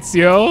bats,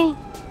 yo.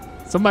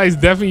 Somebody's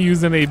definitely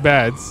using a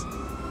bats.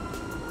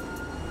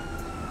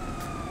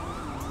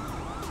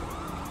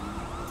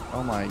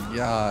 Oh my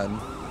god.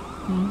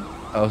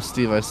 Oh,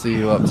 Steve, I see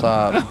you up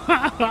top.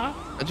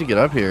 How'd you get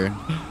up here?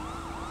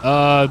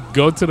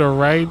 Go to the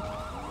right,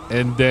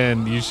 and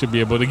then you should be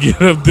able to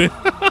get up there.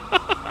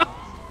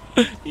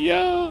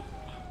 Yo.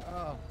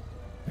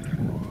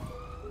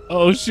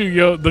 Oh shoot,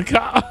 yo, the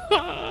cop.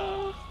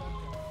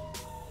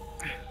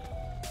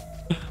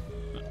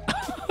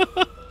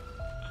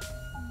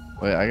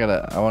 Wait,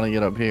 I want to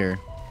get up here.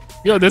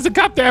 Yo, there's a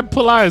cop that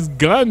pull out his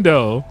gun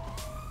though.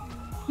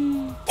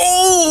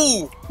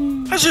 Oh!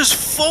 I just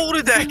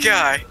folded that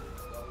guy.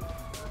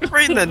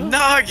 Right in the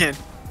noggin.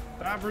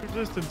 Stop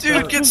resisting.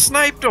 Dude, get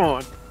sniped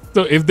on.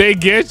 So if they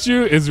get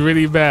you, it's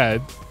really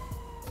bad.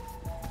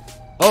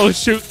 Oh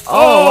shoot!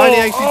 Oh, why'd he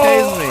actually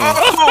tase me?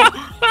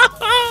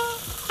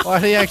 Oh!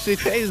 Why'd he actually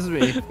tase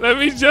me? Let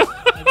me just.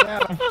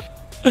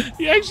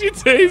 He actually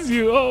tased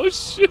you. Oh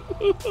shoot!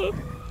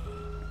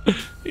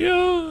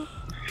 Yo.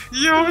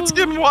 Yo, it's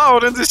getting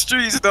wild in the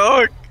streets,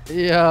 dog.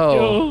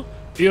 Yo.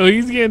 Yo,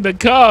 he's getting the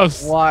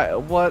cuffs. Why?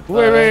 What?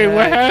 Wait,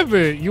 what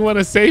happened? You want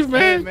a safe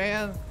man? Hey,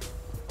 man.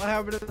 What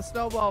happened to the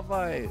snowball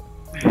fight?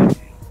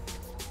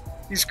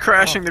 He's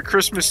crashing the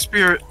Christmas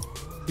spirit.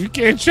 You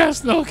can't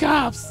trust no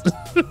cops.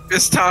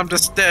 It's time to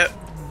step.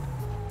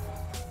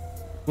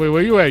 Wait,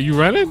 where you at? You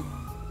running?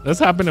 Let's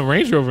hop in the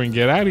Range Rover and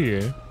get out of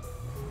here.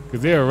 Cause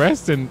they're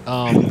arresting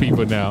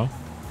people now.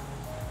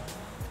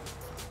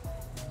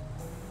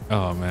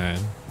 Oh man,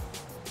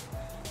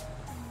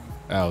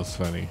 that was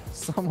funny.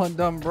 Someone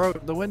done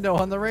broke the window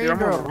on the Range Dude,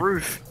 I'm on the Rover.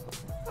 roof.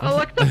 Oh,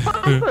 look at the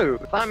phone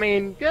booth. I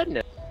mean,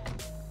 goodness.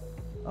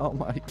 Oh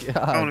my I don't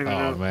god. even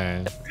Oh know.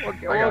 man,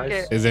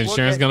 Is is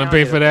insurance gonna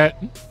pay for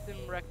that?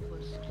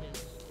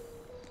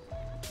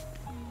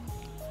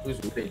 Whose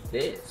whip is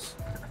this?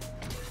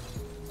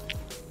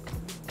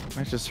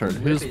 I just heard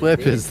whose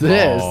whip is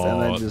this?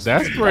 And then Oh, just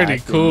that's pretty backed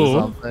into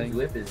cool. Whose something.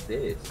 whip is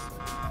this?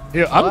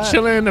 Yeah, I'm What?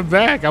 chilling in the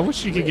back. I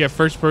wish you could get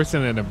first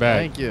person in the back.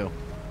 Thank you.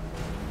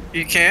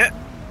 You can't?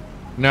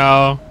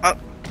 No, Uh,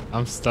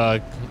 I'm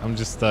stuck. I'm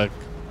just stuck.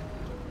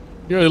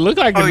 Yo, it looked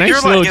like a Oh, nice you're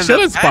like little in the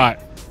chilling back. spot.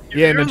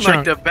 Yeah, in You're the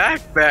like trunk. the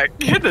backpack.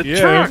 Get the Yeah.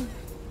 trunk.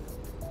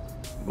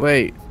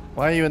 Wait,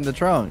 why are you in the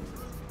trunk?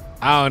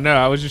 I don't know.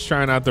 I was just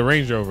trying out the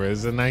Range Rover.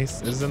 It's a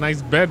nice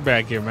bed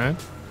back here, man.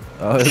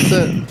 Oh, is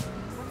it?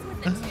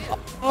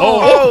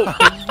 Oh,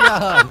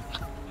 God.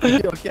 You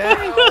okay?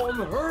 I'm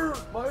hurt.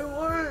 My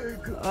leg.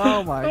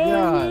 Oh my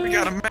god. We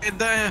got a man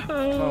down.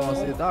 I want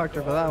to see a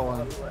doctor for that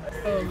one.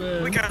 oh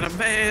man. We got a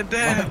man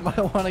down. Might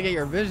want to get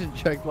your vision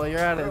checked while you're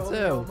at it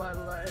too. My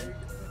leg.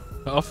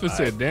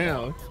 Officer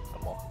down.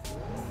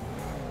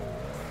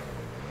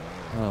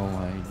 Oh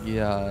my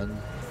god.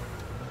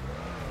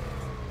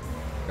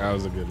 That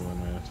was a good one,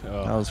 man.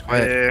 Oh. That was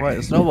quite Yeah.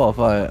 a snowball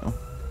fight.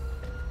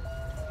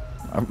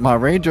 My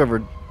Range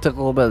Rover took a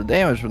little bit of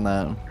damage from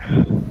that.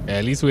 Yeah,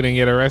 at least we didn't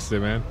get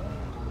arrested, man.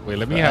 Wait,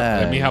 let me hop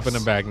in the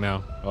Thanks. back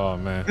now. Oh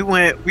man.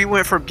 We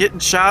went from getting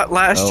shot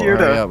last Oh, year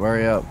hurry to up,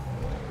 hurry up.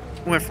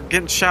 went from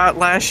getting shot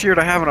last year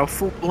to having a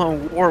full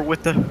blown war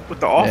with the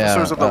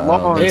officers of the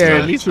law. and Yeah,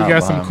 stuff. at least we Not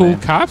got some bad, cool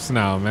man. cops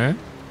now, man.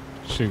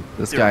 Shoot.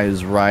 This guy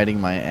is riding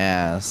my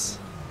ass.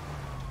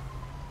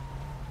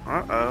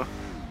 Uh-oh.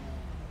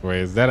 Wait,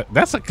 is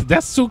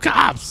that's two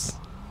cops.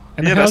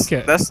 And Yeah, the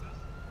Hellcat. that's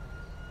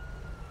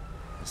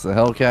It's the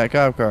Hellcat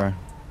cop car.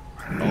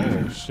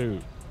 Oh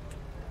shoot.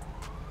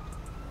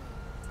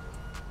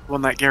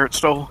 one that Garrett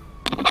stole.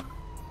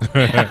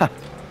 Well,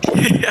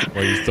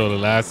 you stole the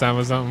last time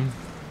or something?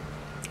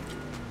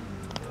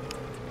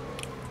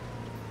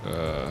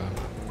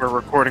 We're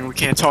recording. We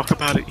can't talk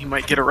about it. You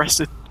might get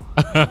arrested.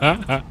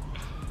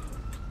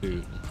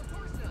 Dude.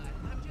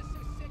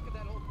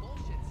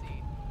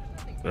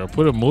 Bro,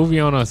 put a movie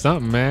on or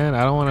something, man.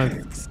 I don't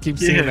want to keep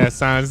seeing Yeah. that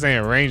sign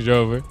saying Range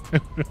Rover.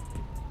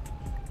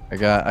 I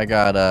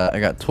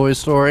got Toy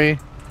Story. I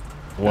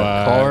got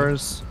What?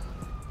 Cars.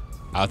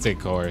 I'll take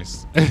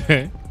Cars.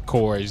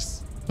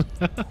 Cars.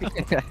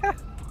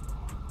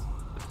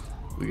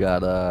 We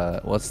got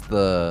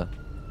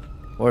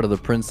what are the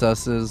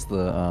princesses?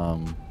 The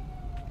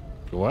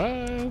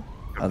What?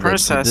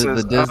 Princesses.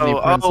 the Disney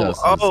princesses.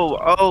 What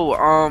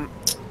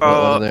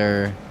are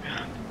their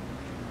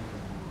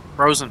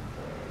Frozen.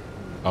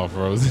 Oh,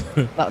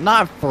 Frozen.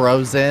 not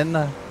Frozen.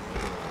 The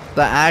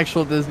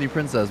actual Disney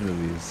princess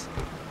movies.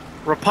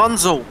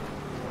 Rapunzel.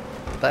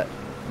 That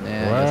I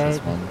guess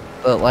this one.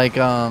 But like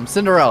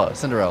Cinderella.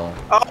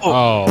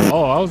 Oh,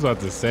 Oh, I was about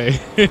to say.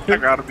 I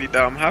gotta be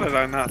dumb. How did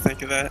I not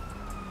think of that?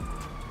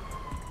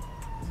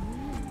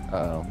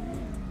 Oh.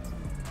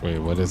 Wait,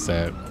 what is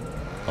that?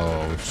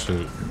 Oh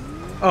shoot.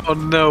 Oh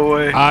no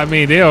way. I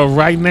mean, they are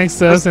right next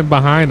to us and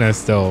behind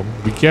us though.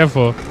 Be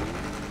careful.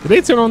 Did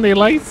they turn on their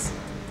lights?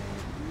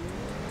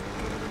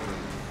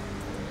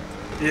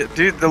 Yeah,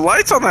 dude, the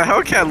lights on the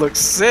Hellcat look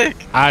sick.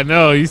 I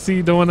know. You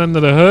see the one under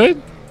the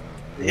hood?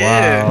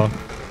 Yeah. Wow.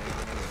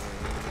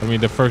 I mean,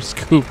 the first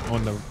scoop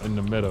on the in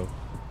the middle.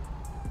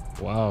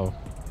 Wow.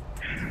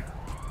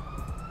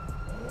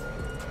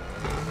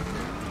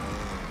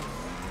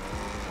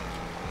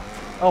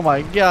 Oh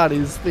my God,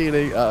 he's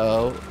speeding.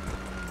 Uh-oh.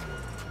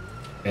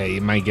 Hey, he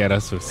might get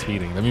us for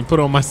speeding. Let me put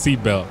on my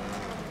seatbelt.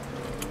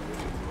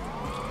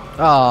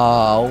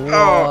 Oh,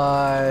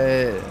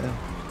 what?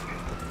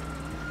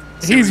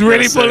 He's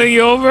really pulling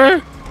you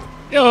over?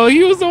 Yo,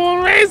 he was the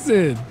one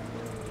racing.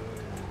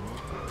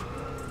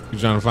 You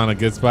trying to find a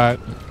good spot?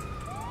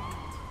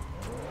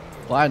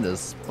 Find a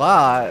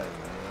spot.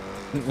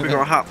 We're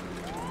gonna hop.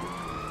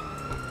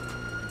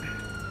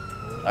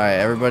 All right,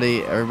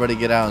 everybody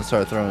get out and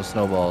start throwing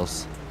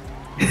snowballs.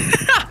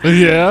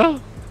 Yeah.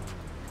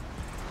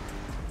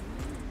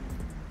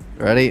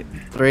 Ready?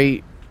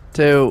 3,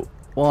 2,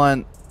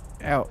 1,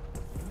 out.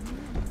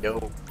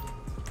 Yo.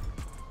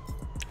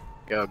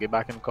 Go, get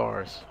back in the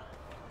cars.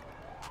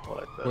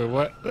 What the? Wait,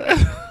 what?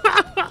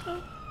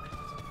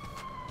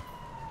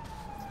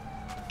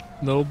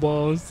 No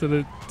balls to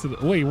the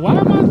wait, why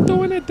am I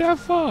doing it that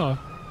far?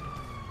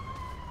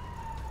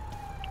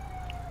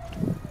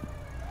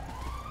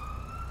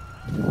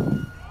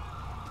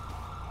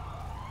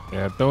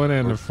 Yeah, throwing it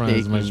in the front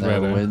is much Taking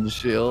that better.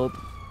 Windshield.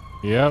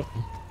 Yep.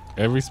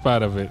 Every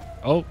spot of it.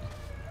 Oh.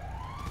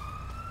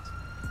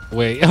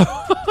 Wait.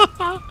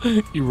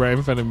 You right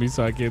in front of me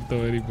so I can't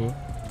throw anymore.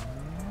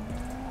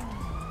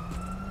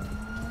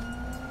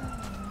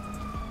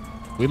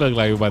 We look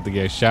like we're about to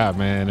get shot,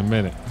 man, in a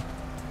minute.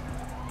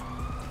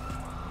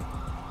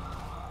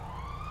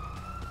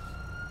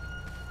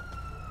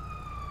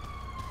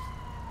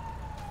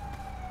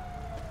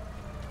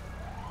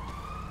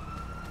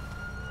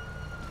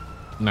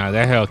 Nah,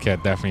 that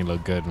Hellcat definitely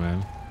look good,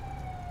 man.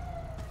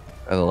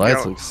 Yeah, the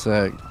lights Yo. look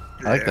sick.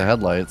 I like the Yeah.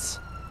 headlights.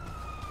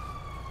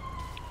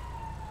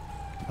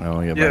 I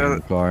want to get back in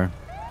the car.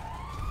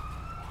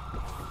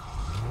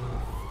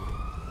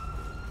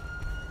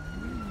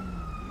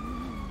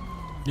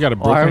 You got a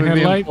Why are broken we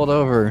being headlight? pulled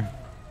over?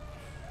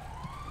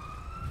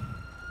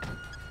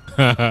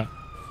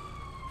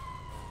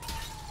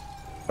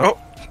 Oh.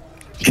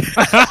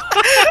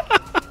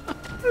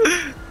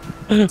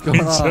 What's going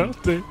He on?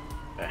 jumped it.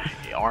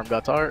 Your arm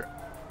got tired?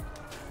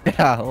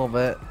 Yeah, a little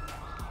bit.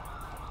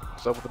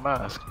 What's up with the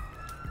mask?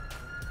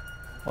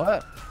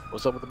 What?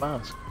 What's up with the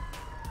mask?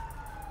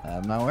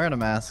 I'm not wearing a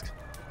mask.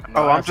 Oh,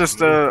 not I'm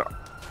asking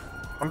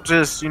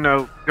just, you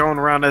know, going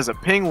around as a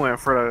penguin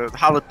for the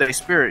holiday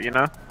spirit, you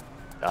know?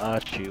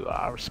 Got you.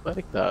 I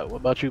respect that. What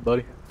about you,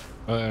 buddy?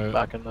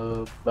 Back in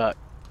the back.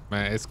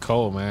 Man, it's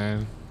cold,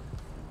 man.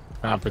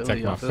 Trying to I feel protect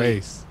you, I my feel you.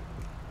 face.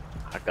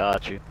 I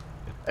got you.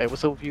 Hey,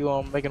 what's up with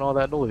you making all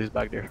that noise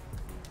back there?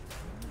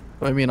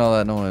 What do you mean all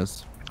that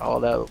noise? All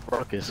that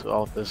ruckus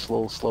off this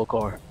slow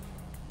car.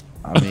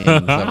 I mean,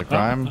 is that a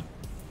crime?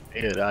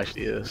 Yeah, it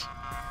actually is.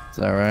 Is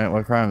that right?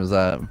 What crime is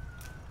that?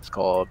 It's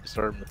called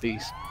disturbing the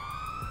peace.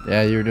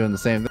 Yeah, you were doing the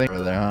same thing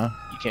over there, huh?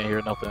 You can't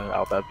hear nothing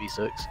out that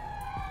V6.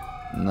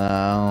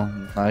 No,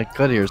 I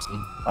could hear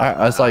some.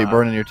 I saw you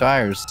burning your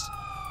tires.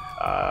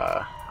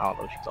 I don't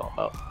know what you're talking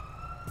about.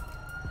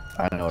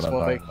 I know what I'm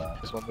talking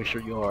about. Just want to make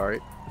sure you're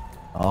alright.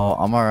 Oh,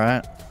 I'm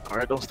alright.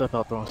 Alright, don't step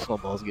out throwing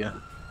snowballs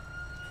again.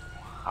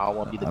 I don't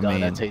want to be the I guy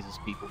that mean, tases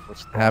people for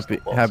throwing Happy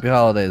snowballs.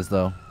 holidays,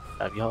 though.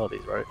 Happy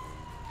holidays, right?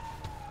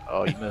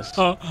 Oh, you missed.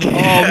 Oh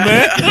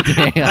man.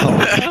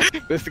 Damn.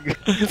 Missed a good-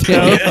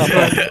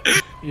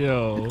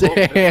 Yo.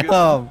 Damn.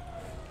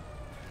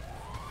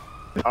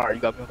 Alright,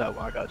 you got me on that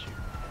one. I got you.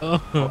 Oh.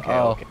 Okay,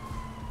 Oh. okay.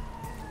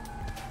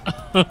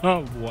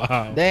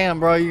 Wow. Damn,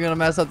 bro, you're gonna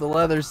mess up the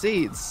leather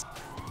seats.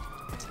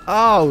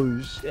 Oh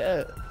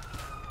shit.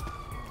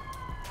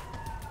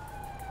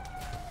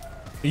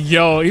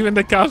 Yo, even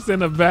the cops in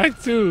the back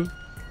too.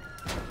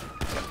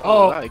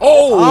 Oh, Like-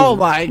 Oh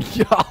my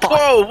god.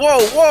 Whoa, whoa,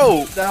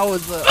 whoa! That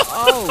was a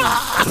oh.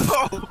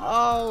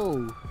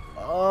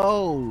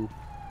 Oh.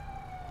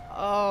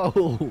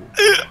 Oh.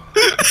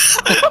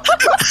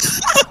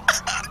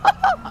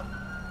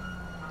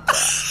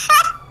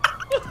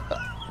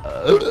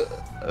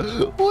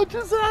 What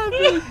just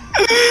happened?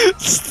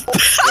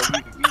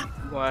 We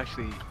gonna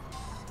actually.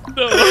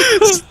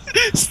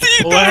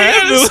 Steve, What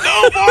happened?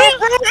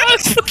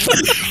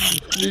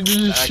 Did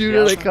you just shoot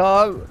at a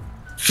cop?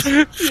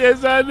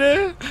 Yes, I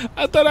did.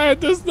 I thought I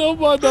had the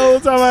snowball the whole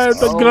time. I had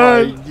the Oh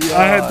gun. my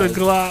I had the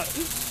God. Glock.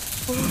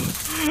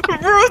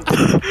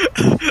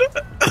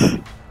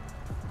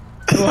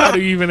 So how do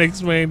you even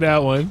explain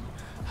that one?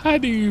 How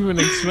do you even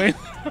explain?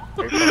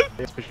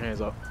 Let's put your hands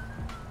up.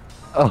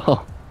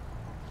 Oh.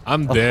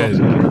 I'm dead.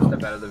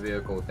 Step out of the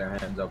vehicle with their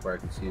hands up where I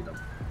can see them.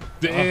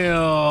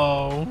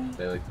 Damn.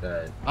 They look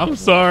dead. I'm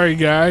sorry,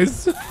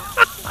 guys.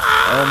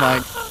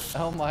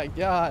 Oh my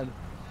god.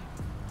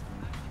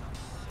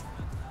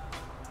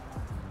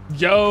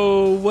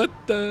 Yo, what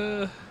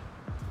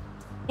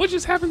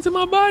just happened to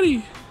my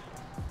body?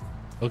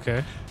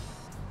 Okay.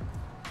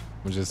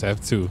 We'll just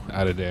have 2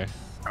 out of there.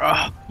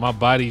 My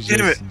body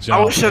just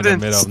jumped in the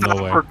middle of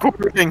nowhere.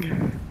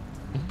 Recording.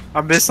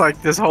 I missed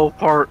like this whole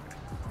part.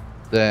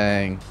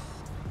 Dang.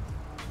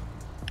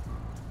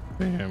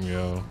 Damn,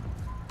 yo.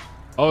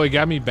 Oh, it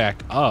got me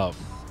back up.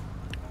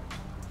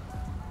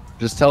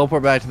 Just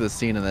teleport back to the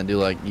scene and then do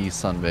like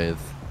sunbathe.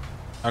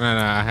 Oh no,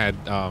 I had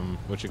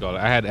what you call it?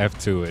 I had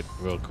F2 it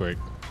real quick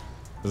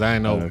because I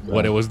didn't know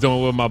what it was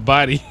doing with my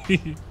body.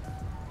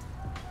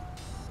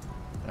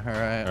 All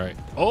right.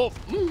 Oh.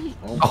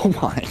 Oh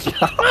my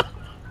god.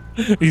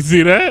 You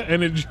see that?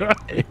 And it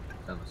dropped.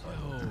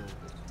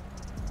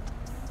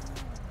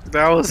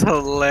 That was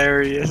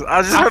hilarious.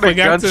 I just heard a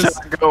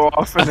gunshot go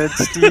off, and then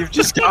Steve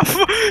just got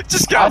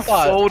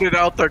folded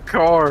out the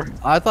car.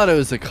 I thought it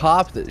was a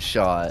cop that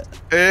shot.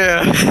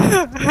 Yeah.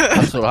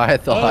 That's what I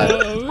thought.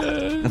 Oh,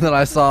 and then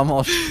I saw him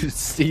all shoot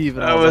Steve.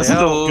 And that was like,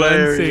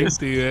 hilarious.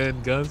 Gun safety,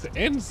 man. Guns.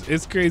 And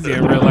it's crazy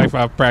in real life.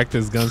 I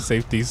practice gun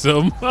safety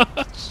so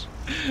much.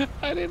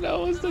 I didn't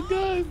know it was the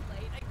gun.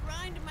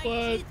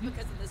 What?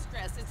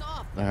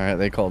 All right,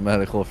 they called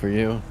medical for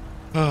you.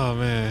 Oh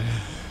man.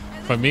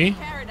 For me?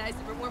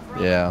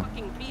 Yeah.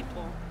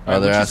 Oh,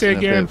 they're asking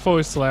again /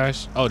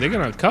 Oh, they're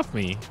gonna cuff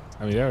me.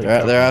 I mean,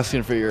 they're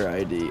asking for your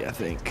ID, I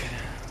think.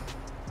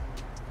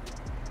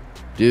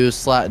 Do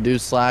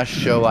slash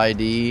show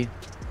ID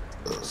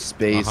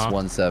space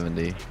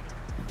 170.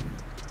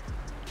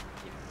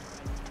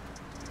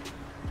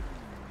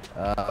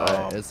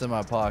 It's in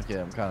my pocket.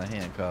 I'm kind of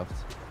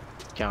handcuffed.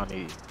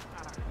 County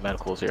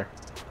medicals here.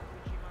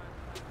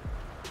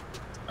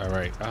 All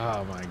right.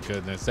 Oh my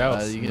goodness, that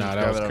was you can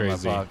that was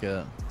crazy. My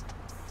pocket.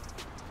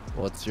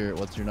 What's your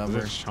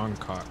number? Sean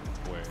Cock.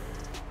 Wait.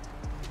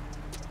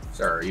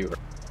 Sorry, you.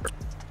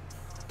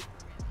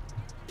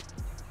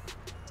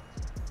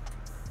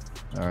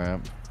 All right.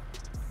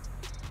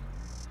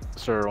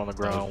 Sir, on the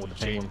ground with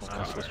the penguin.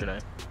 What's your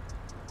name?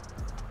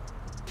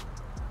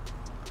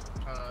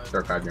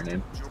 Sir, card your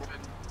name. Jordan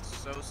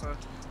Sosa. I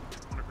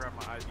want to grab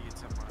my ID.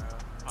 It's in my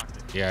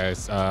pocket. Yeah,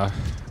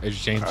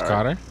 it's James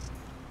Carter.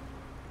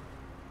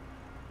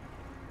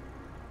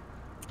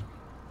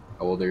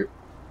 How old are you?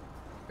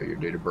 Your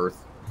date of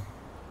birth?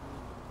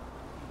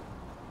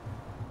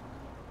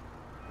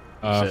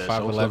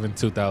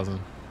 5/11/2000.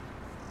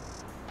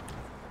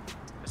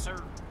 Yes, sir.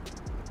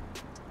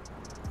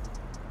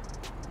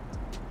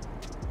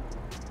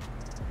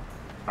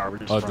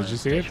 Oh, did you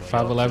see it?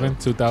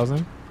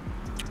 5/11/2000.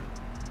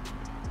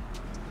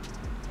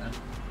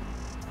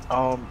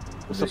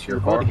 Was this your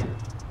car?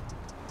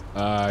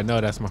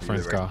 No, that's my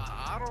friend's car.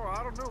 I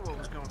don't know what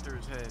was going through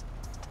his head.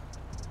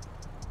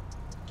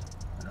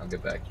 I'll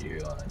get back to you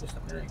in just a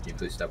minute. Can you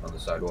please step on the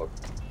sidewalk?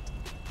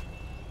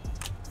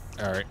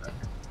 All right.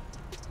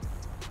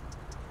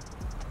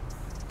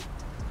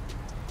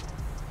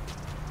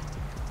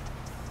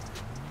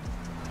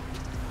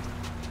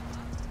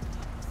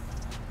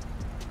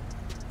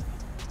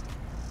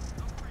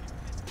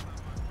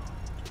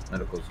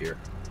 Medical's here.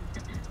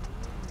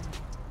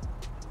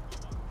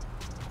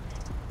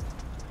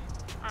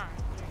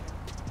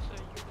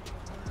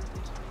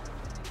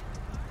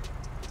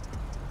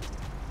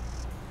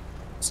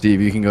 Steve,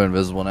 you can go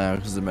invisible now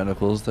because the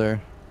medical's there.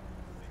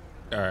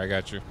 All right, I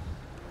got you.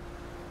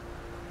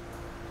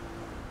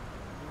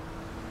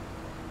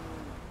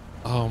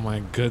 Oh my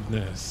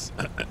goodness.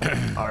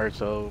 All right,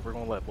 so we're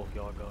gonna let both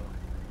y'all go.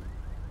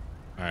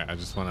 All right, I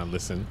just want to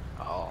listen.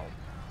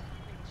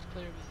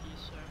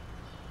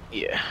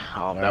 Yeah,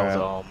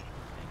 that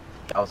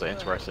was an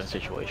interesting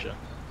situation.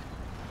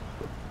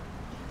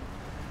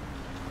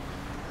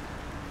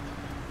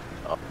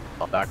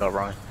 I'll back up,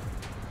 Ryan.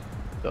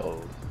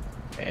 So,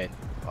 and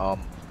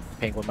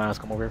Penguin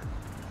Mask, come over here.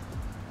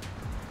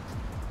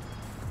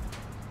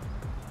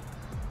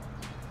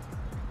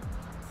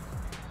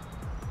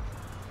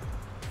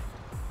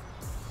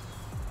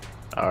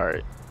 All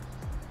right.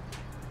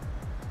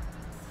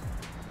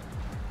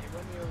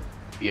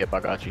 Yep, I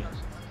got you.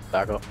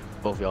 Back up.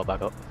 Both of y'all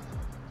back up.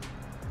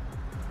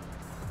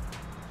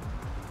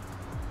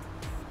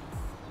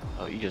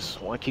 Oh, you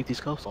just want to keep these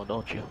cuffs on,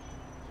 don't you?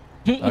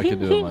 I can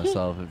do it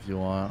myself if you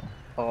want.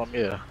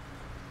 Yeah.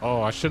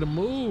 Oh, I should have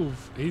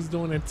moved. He's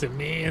doing it to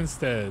me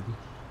instead.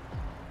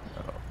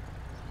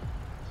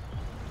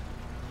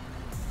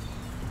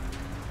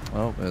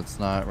 Oh, it's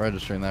not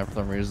registering that for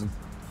some reason.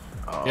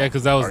 Yeah,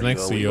 because that was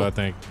next to you, I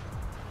think.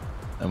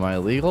 Am I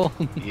illegal?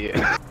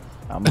 Yeah.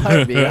 I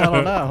might be. I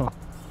don't know.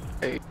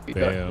 Hey, you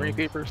got green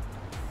papers?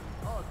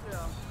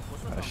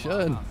 I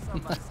should.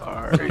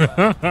 Alright.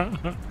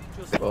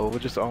 Well, we'll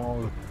just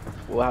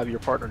we'll have your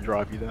partner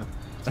drive you then.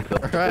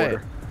 Right.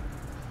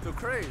 You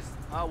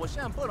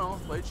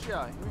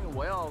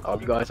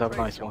guys have a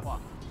nice one.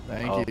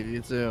 Thank you.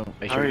 You too.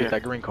 Make sure you get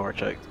that green card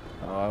checked.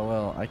 Oh, I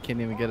will. I can't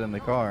even get in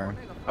the car.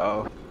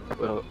 Oh,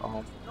 well,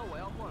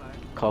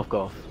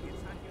 golf.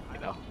 You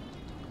know.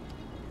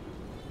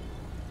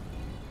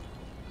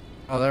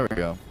 Oh, there we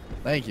go.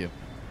 Thank you.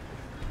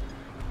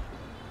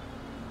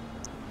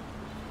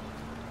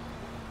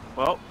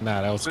 Well,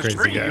 Nah, that was Mr. crazy,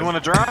 Green, guys. you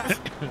want to drive?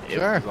 It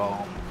Sure.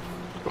 was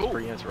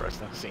pretty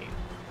interesting scene.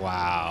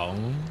 Wow.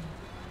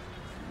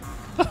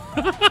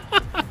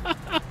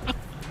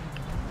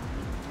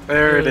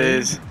 There it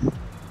is.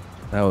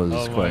 That was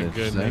Oh my quite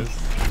interesting.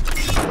 goodness.